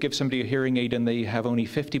give somebody a hearing aid and they have only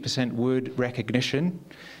 50% word recognition,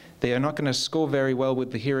 they are not going to score very well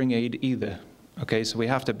with the hearing aid either. Okay, so we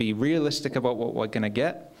have to be realistic about what we're going to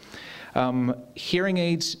get. Hearing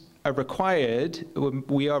aids are required,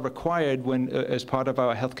 we are required when, as part of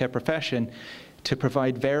our healthcare profession, to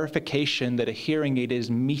provide verification that a hearing aid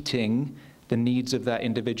is meeting the needs of that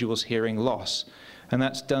individual's hearing loss. And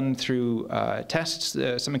that's done through tests,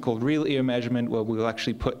 something called real ear measurement, where we'll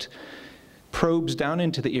actually put probes down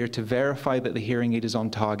into the ear to verify that the hearing aid is on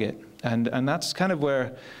target. And that's kind of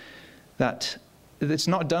where it's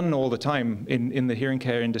not done all the time in the hearing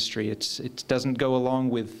care industry. It doesn't go along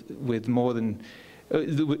with more than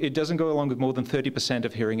 30%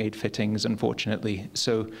 of hearing aid fittings, unfortunately.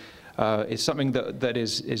 So it's something that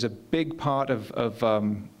is a big part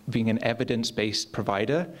of being an evidence-based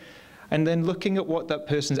provider. And then looking at what that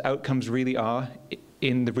person's outcomes really are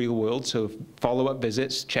in the real world, so follow-up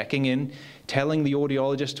visits, checking in, telling the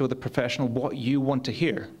audiologist or the professional what you want to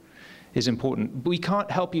hear is important. We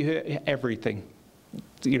can't help you hear everything.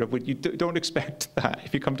 You know, you don't expect that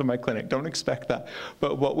if you come to my clinic. Don't expect that.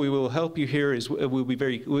 But what we will help you hear is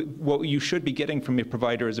what you should be getting from your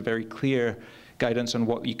provider is a very clear guidance on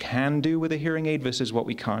what you can do with a hearing aid versus what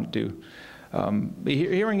we can't do.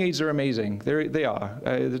 Hearing aids are amazing. They are.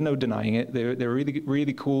 There's no denying it. They're really,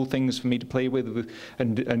 really cool things for me to play with,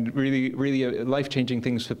 and really, really life-changing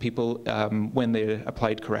things for people when they're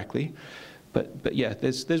applied correctly. But yeah,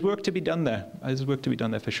 there's work to be done there. There's work to be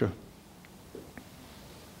done there for sure.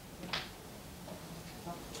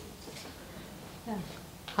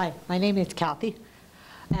 Hi, my name is Kathy,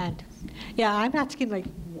 and yeah, I'm asking, like,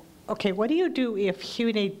 okay, what do you do if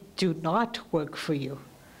hearing aids do not work for you?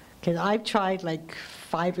 Because I've tried like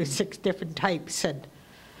 5 or 6 different types and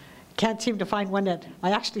can't seem to find one that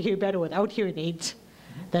I actually hear better without hearing aids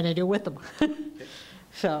than I do with them. Okay.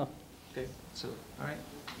 So. Okay. So, all right.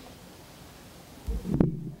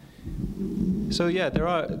 So yeah, there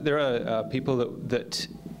are people that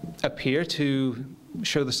appear to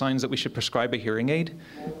show the signs that we should prescribe a hearing aid,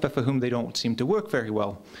 but for whom they don't seem to work very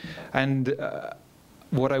well. And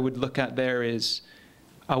what I would look at there is,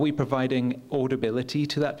 are we providing audibility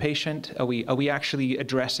to that patient? Are we actually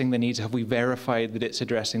addressing the needs? Have we verified that it's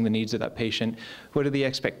addressing the needs of that patient? What are the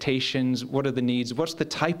expectations? What are the needs? What's the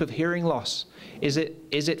type of hearing loss? Is it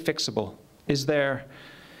fixable? Is there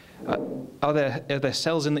are there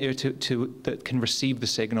cells in the ear that can receive the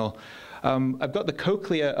signal? I've got the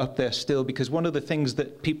cochlea up there still, because one of the things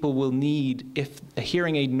that people will need if a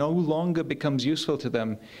hearing aid no longer becomes useful to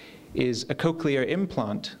them is a cochlear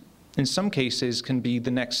implant. In some cases can be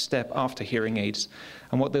the next step after hearing aids.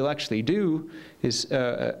 And what they'll actually do is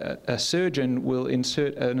a surgeon will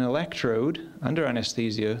insert an electrode under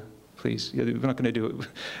anesthesia. Please, we're not going to do it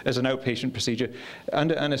as an outpatient procedure.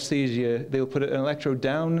 Under anesthesia, they'll put an electrode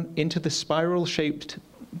down into the spiral-shaped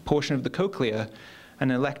portion of the cochlea and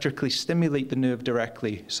electrically stimulate the nerve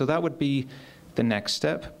directly. So that would be the next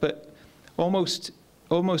step. But almost,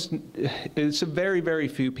 it's a very, very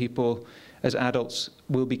few people as adults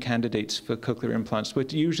will be candidates for cochlear implants. We're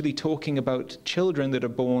usually talking about children that are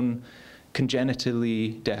born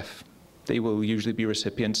congenitally deaf. They will usually be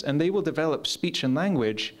recipients, and they will develop speech and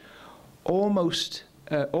language almost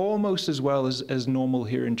as well as normal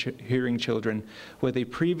hearing children, where they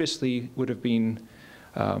previously would have been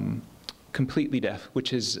completely deaf,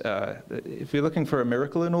 which is, if you're looking for a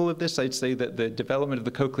miracle in all of this, I'd say that the development of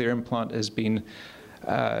the cochlear implant has been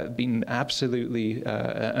absolutely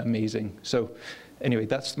amazing. So anyway,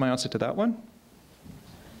 that's my answer to that one.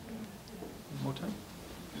 More time?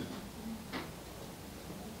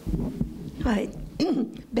 Hi,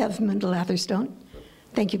 Bev Mendel-Atherstone.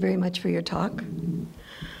 Thank you very much for your talk.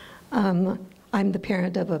 I'm the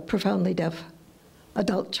parent of a profoundly deaf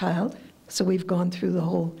adult child, so we've gone through the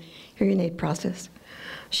whole hearing aid process.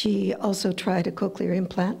 She also tried a cochlear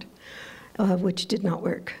implant, which did not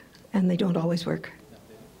work, and they don't always work.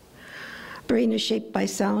 Brain is shaped by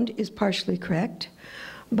sound is partially correct,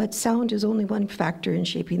 but sound is only one factor in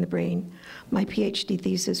shaping the brain. My PhD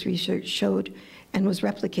thesis research showed and was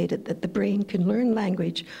replicated that the brain can learn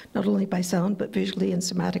language not only by sound, but visually and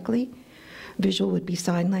somatically. Visual would be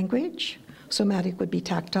sign language. Somatic would be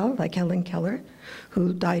tactile, like Helen Keller,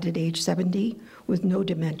 who died at age 70 with no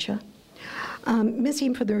dementia.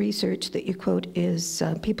 Missing from the research that you quote is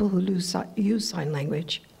people who use sign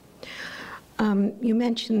language. You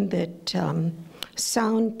mentioned that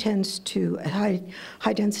sound tends to,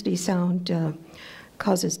 high-density sound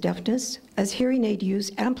causes deafness. As hearing aid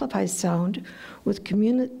use amplifies sound with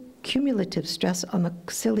cumulative stress on the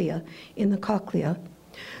cilia in the cochlea,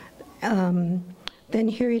 then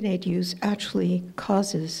hearing aid use actually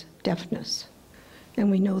causes deafness. And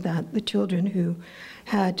we know that the children who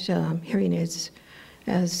had hearing aids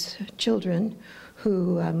as children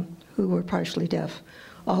who were partially deaf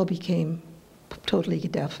all became totally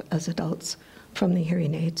deaf as adults from the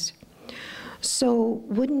hearing aids. So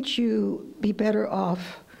wouldn't you be better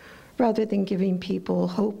off, rather than giving people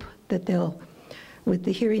hope that they'll, with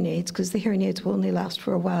the hearing aids, because the hearing aids will only last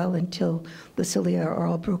for a while until the cilia are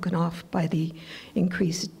all broken off by the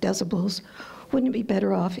increased decibels, wouldn't it be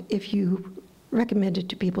better off if you recommended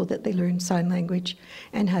to people that they learn sign language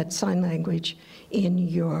and had sign language in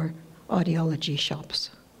your audiology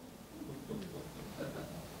shops?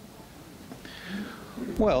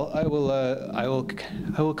 Well, I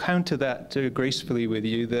will counter that gracefully with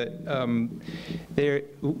you that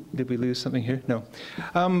did we lose something here? No.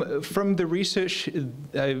 From the research,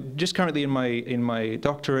 just currently in my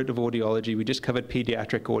doctorate of audiology, we just covered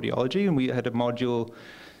pediatric audiology, and we had a module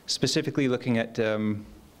specifically looking at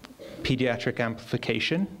pediatric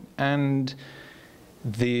amplification, and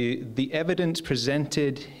the evidence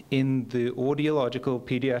presented in the audiological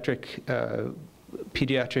pediatric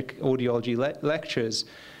audiology lectures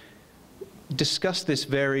discuss this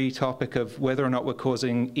very topic of whether or not we're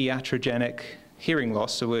causing iatrogenic hearing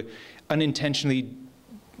loss, so we're unintentionally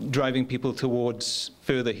driving people towards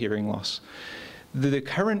further hearing loss. The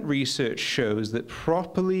current research shows that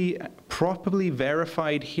properly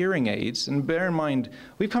verified hearing aids, and bear in mind,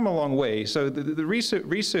 we've come a long way, so the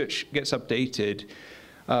research gets updated.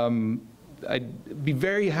 I'd be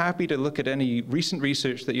very happy to look at any recent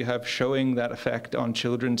research that you have showing that effect on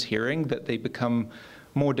children's hearing, that they become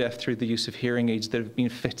more deaf through the use of hearing aids that have been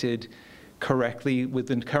fitted correctly with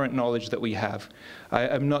the current knowledge that we have.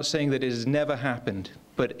 I'm not saying that it has never happened,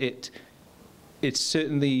 but it's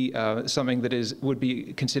certainly something that would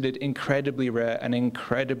be considered incredibly rare and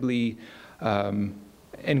incredibly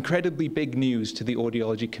big news to the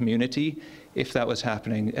audiology community if that was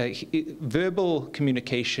happening. Verbal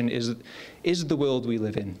communication is the world we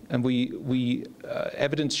live in, and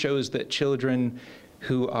evidence shows that children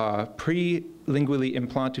who are pre-lingually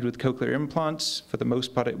implanted with cochlear implants, for the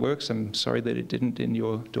most part it works, I'm sorry that it didn't in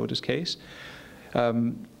your daughter's case,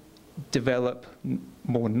 develop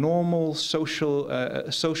more normal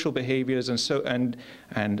social behaviors and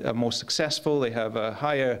are more successful. They have a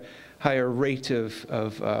higher rate of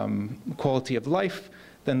quality of life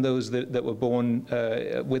than those that were born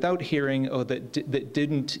without hearing, or that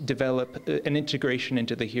didn't develop an integration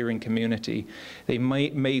into the hearing community. They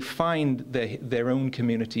may find their own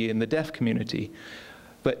community in the deaf community.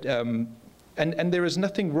 But, and there is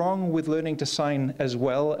nothing wrong with learning to sign as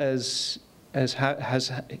well as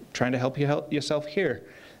trying to help yourself hear.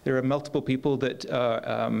 There are multiple people that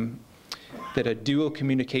are dual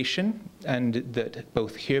communication and that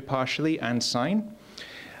both hear partially and sign.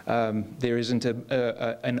 There isn't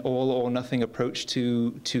an all or nothing approach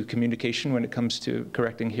to communication when it comes to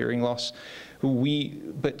correcting hearing loss.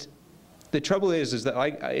 But the trouble is that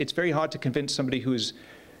it's very hard to convince somebody who is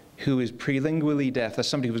prelingually deaf, as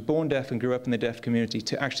somebody who was born deaf and grew up in the deaf community,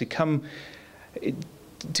 to actually come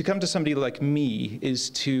to somebody like me is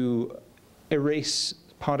to erase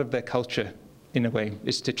part of their culture in a way,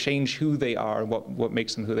 is to change who they are and what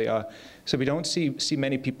makes them who they are. So we don't see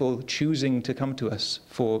many people choosing to come to us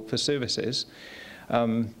for services.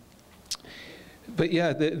 But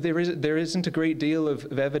yeah, there isn't a great deal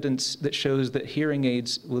of evidence that shows that hearing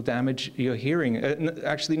aids will damage your hearing.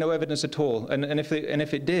 Actually, no evidence at all. And if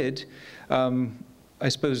it did, I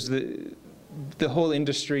suppose the whole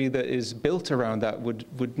industry that is built around that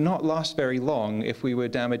would not last very long if we were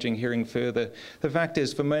damaging hearing further. The fact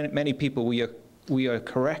is, for many people, we are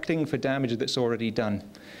correcting for damage that's already done.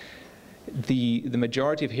 The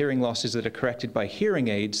majority of hearing losses that are corrected by hearing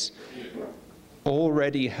aids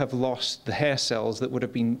already have lost the hair cells that would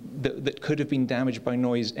have been that could have been damaged by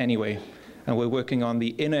noise anyway, and we're working on the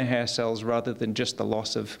inner hair cells rather than just the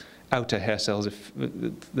loss of outer hair cells. If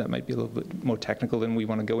that might be a little bit more technical than we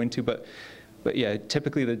want to go into, but yeah,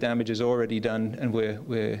 typically the damage is already done, and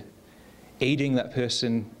we're aiding that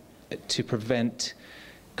person to prevent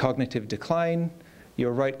cognitive decline.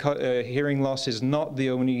 You're right, hearing loss is not the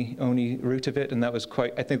only root of it, and that was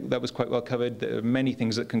I think that was quite well covered. There are many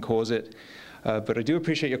things that can cause it. But I do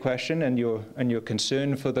appreciate your question and your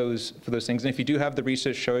concern for those things. And if you do have the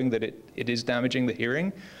research showing that it is damaging the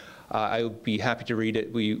hearing, I'll be happy to read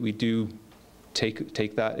it. We do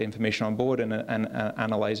take that information on board and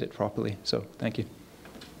analyze it properly. So thank you.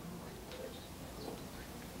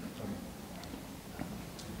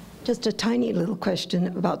 Just a tiny little question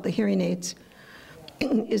about the hearing aids.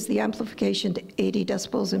 Is the amplification to 80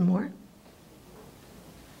 decibels and more?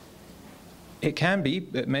 It can be,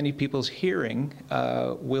 but many people's hearing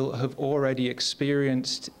will have already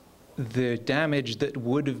experienced the damage that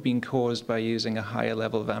would have been caused by using a higher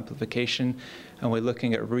level of amplification, and we're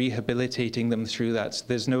looking at rehabilitating them through that. So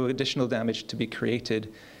there's no additional damage to be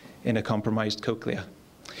created in a compromised cochlea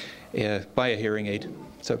by a hearing aid.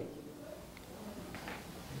 So.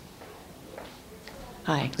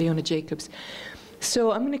 Hi, Leona Jacobs.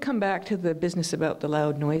 So I'm going to come back to the business about the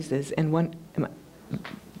loud noises, and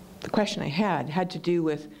the question I had to do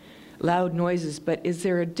with loud noises, but is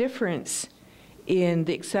there a difference in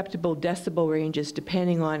the acceptable decibel ranges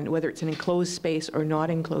depending on whether it's an enclosed space or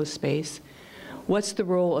not enclosed space? What's the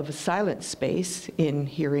role of a silent space in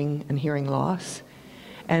hearing and hearing loss?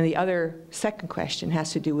 And the other second question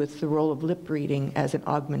has to do with the role of lip reading as an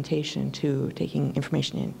augmentation to taking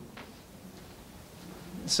information in.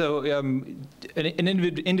 So an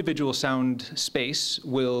individual sound space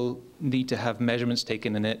will need to have measurements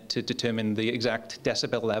taken in it to determine the exact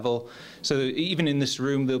decibel level. So even in this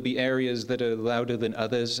room, there'll be areas that are louder than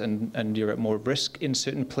others, and you're at more risk in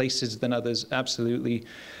certain places than others, absolutely.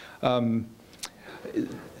 The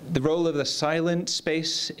role of the silent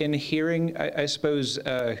space in hearing, I suppose,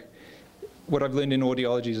 what I've learned in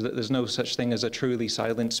audiology is that there's no such thing as a truly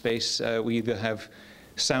silent space. We either have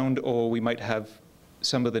sound or we might have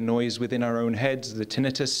some of the noise within our own heads, the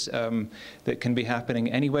tinnitus that can be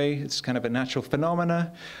happening anyway. It's kind of a natural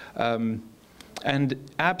phenomena. And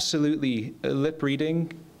absolutely, lip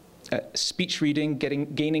reading, speech reading,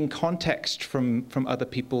 gaining context from other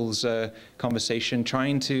people's conversation,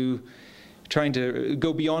 trying to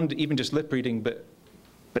go beyond even just lip reading, but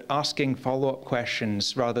asking follow-up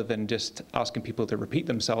questions rather than just asking people to repeat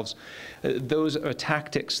themselves. Those are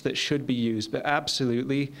tactics that should be used, but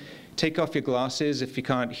absolutely, take off your glasses if you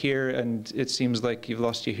can't hear and it seems like you've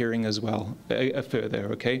lost your hearing as well further,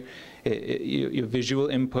 okay? Your visual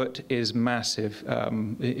input is massive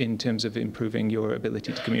in terms of improving your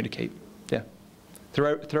ability to communicate. Yeah.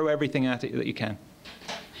 Throw everything at it that you can.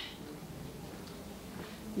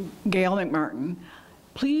 Gail McMartin,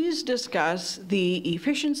 please discuss the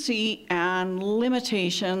efficiency and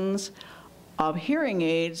limitations of hearing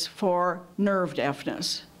aids for nerve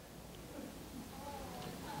deafness.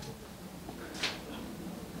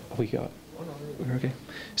 We're okay.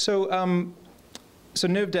 So, so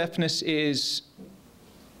nerve deafness is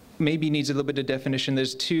maybe needs a little bit of definition.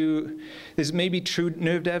 There's maybe true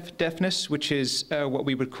nerve deafness, which is what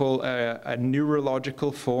we would call a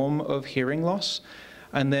neurological form of hearing loss,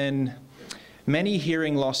 and then many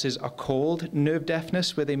hearing losses are called nerve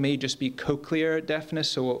deafness, where they may just be cochlear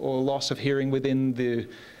deafness or loss of hearing within the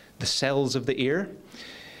cells of the ear.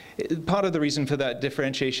 Part of the reason for that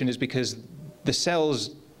differentiation is because the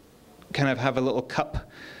cells kind of have a little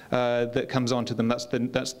cup that comes onto them. That's the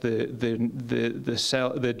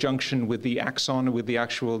cell, the junction with the axon, with the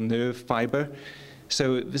actual nerve fiber.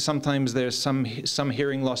 So sometimes there's some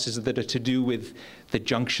hearing losses that are to do with the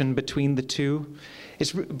junction between the two.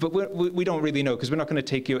 But we don't really know, because we're not going to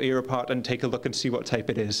take your ear apart and take a look and see what type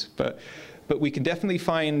it is. But we can definitely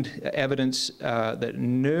find evidence that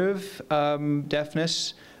nerve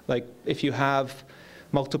deafness, like if you have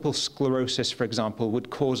multiple sclerosis, for example, would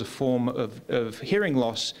cause a form of hearing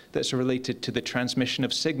loss that's related to the transmission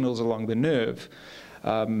of signals along the nerve.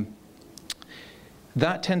 That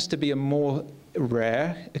tends to be a more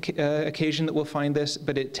rare occasion that we'll find this,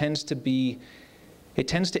 but it tends to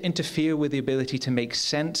interfere with the ability to make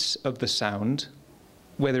sense of the sound,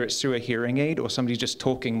 whether it's through a hearing aid or somebody just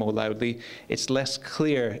talking more loudly. It's less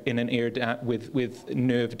clear in an ear with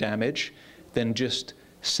nerve damage than just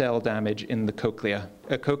cell damage in the cochlea.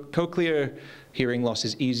 Cochlear hearing loss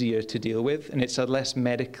is easier to deal with, and it's a less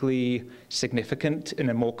medically significant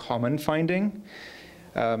and a more common finding.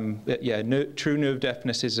 True nerve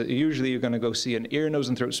deafness is usually you're going to go see an ear, nose,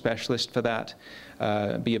 and throat specialist for that,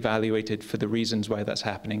 be evaluated for the reasons why that's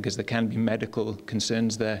happening, because there can be medical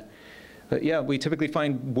concerns there. But yeah, we typically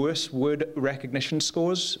find worse word recognition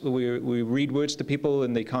scores. We read words to people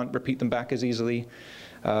and they can't repeat them back as easily.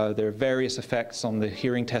 There are various effects on the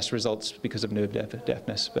hearing test results because of nerve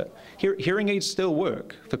deafness. But hearing aids still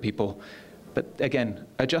work for people. But again,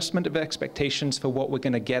 adjustment of expectations for what we're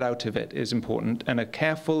going to get out of it is important, and a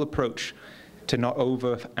careful approach to not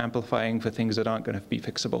over-amplifying for things that aren't going to be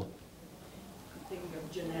fixable. I'm thinking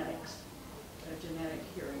of genetics, genetic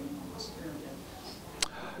hearing loss.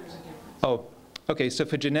 There's a difference. Oh, okay, so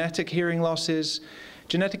for genetic hearing losses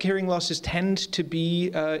tend to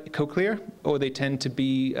be cochlear, or they tend to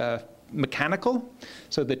be mechanical,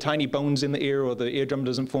 so the tiny bones in the ear, or the eardrum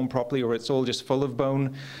doesn't form properly, or it's all just full of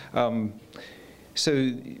bone.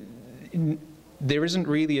 So there isn't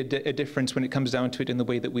really a difference when it comes down to it in the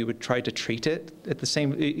way that we would try to treat it. At the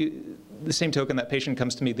same token, that patient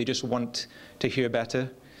comes to me, they just want to hear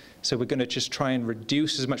better. So we're going to just try and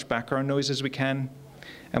reduce as much background noise as we can,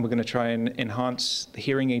 and we're going to try and enhance the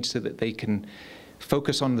hearing aids so that they can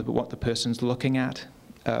focus on what the person's looking at.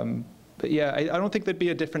 But yeah, I don't think there'd be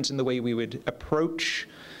a difference in the way we would approach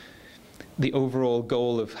the overall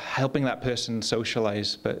goal of helping that person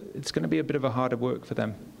socialize, but it's going to be a bit of a harder work for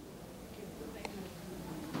them.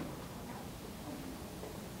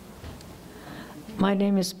 My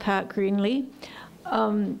name is Pat Greenlee.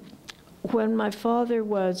 When my father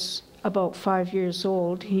was about 5 years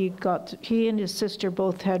old, he and his sister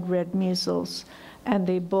both had red measles, and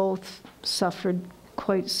they both suffered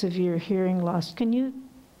quite severe hearing loss. Can you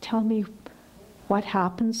tell me what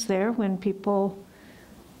happens there when people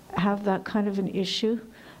have that kind of an issue?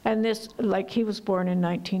 And this, like, he was born in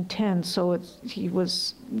 1910, so it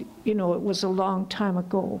was a long time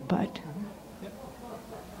ago, but.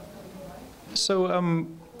 So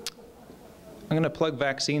I'm going to plug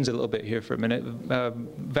vaccines a little bit here for a minute.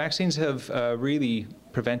 Vaccines have really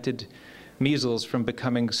prevented measles from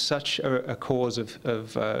becoming such a cause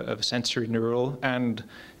of sensory neural and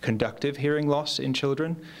conductive hearing loss in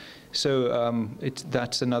children. So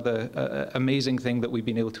that's another amazing thing that we've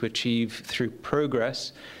been able to achieve through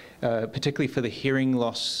progress, particularly for the hearing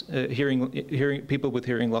loss, people with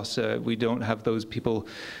hearing loss. We don't have those people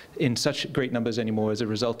in such great numbers anymore as a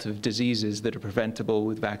result of diseases that are preventable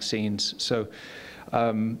with vaccines. So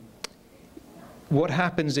what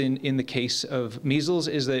happens in the case of measles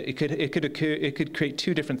is that it could create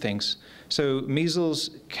two different things. So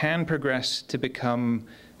measles can progress to become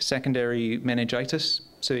secondary meningitis.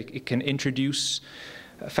 So it can introduce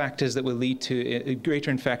factors that will lead to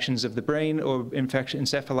greater infections of the brain, or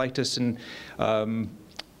encephalitis and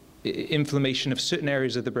inflammation of certain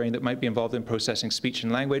areas of the brain that might be involved in processing speech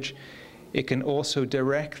and language. It can also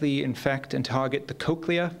directly infect and target the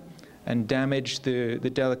cochlea and damage the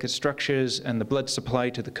delicate structures and the blood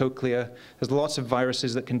supply to the cochlea. There's lots of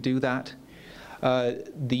viruses that can do that.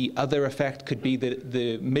 The other effect could be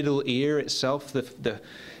the middle ear itself,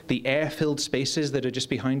 the air-filled spaces that are just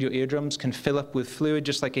behind your eardrums can fill up with fluid,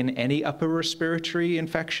 just like in any upper respiratory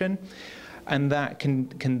infection. And that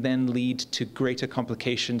can then lead to greater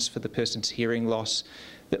complications for the person's hearing loss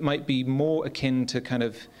that might be more akin to kind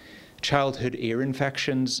of childhood ear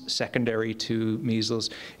infections secondary to measles.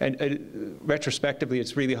 And retrospectively,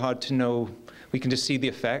 it's really hard to know. We can just see the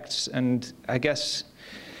effects, and I guess,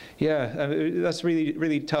 yeah, that's really,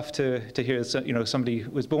 really tough to hear. Somebody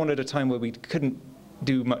was born at a time where we couldn't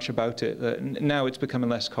do much about it. Now it's becoming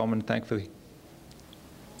less common, thankfully.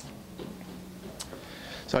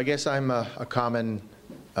 So I guess I'm a common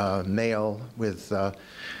male with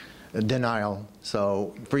denial.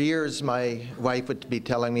 So for years, my wife would be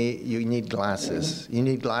telling me, you need glasses. You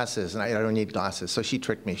need glasses. And I don't need glasses. So she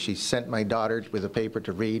tricked me. She sent my daughter with a paper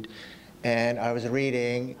to read. And I was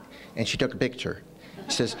reading, and she took a picture.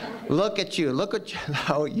 She says, look at you. Look at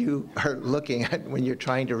how you are looking at when you're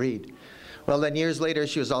trying to read. Well, then years later,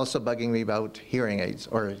 she was also bugging me about hearing aids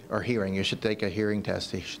or hearing. You should take a hearing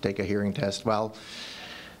test. You should take a hearing test. Well,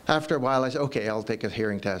 after a while, I said, okay, I'll take a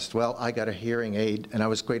hearing test. Well, I got a hearing aid, and I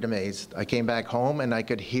was quite amazed. I came back home, and I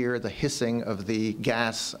could hear the hissing of the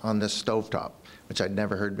gas on the stovetop, which I'd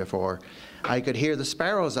never heard before. I could hear the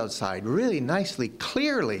sparrows outside really nicely,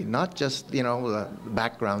 clearly, not just, the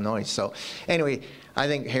background noise. So anyway, I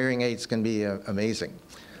think hearing aids can be amazing.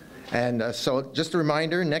 And so just a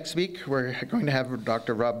reminder, next week we're going to have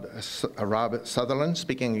Dr. Rob Sutherland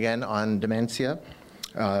speaking again on dementia,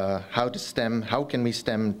 how can we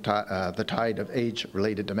stem the tide of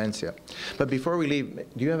age-related dementia. But before we leave,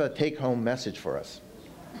 do you have a take-home message for us?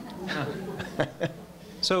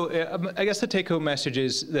 So I guess the take-home message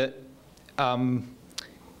is that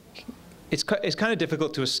it's kind of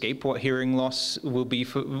difficult to escape what hearing loss will be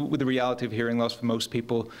with the reality of hearing loss for most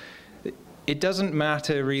people. It doesn't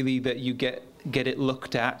matter really that you get it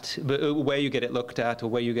looked at, but where you get it looked at, or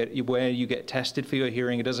where you get tested for your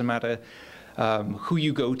hearing. It doesn't matter who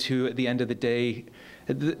you go to at the end of the day.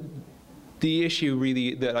 The issue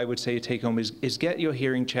really that I would say take home is get your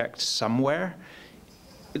hearing checked somewhere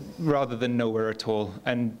rather than nowhere at all,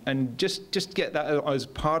 and just get that as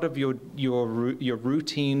part of your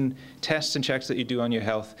routine tests and checks that you do on your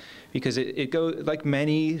health, because it goes like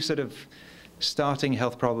many sort of starting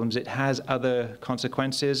health problems. It has other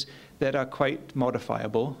consequences that are quite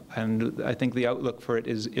modifiable, and I think the outlook for it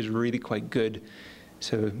is really quite good.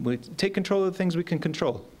 So we take control of the things we can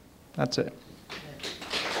control. That's it.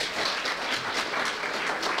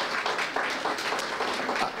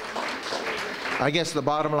 I guess the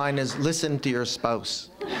bottom line is listen to your spouse.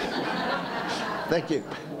 Thank you.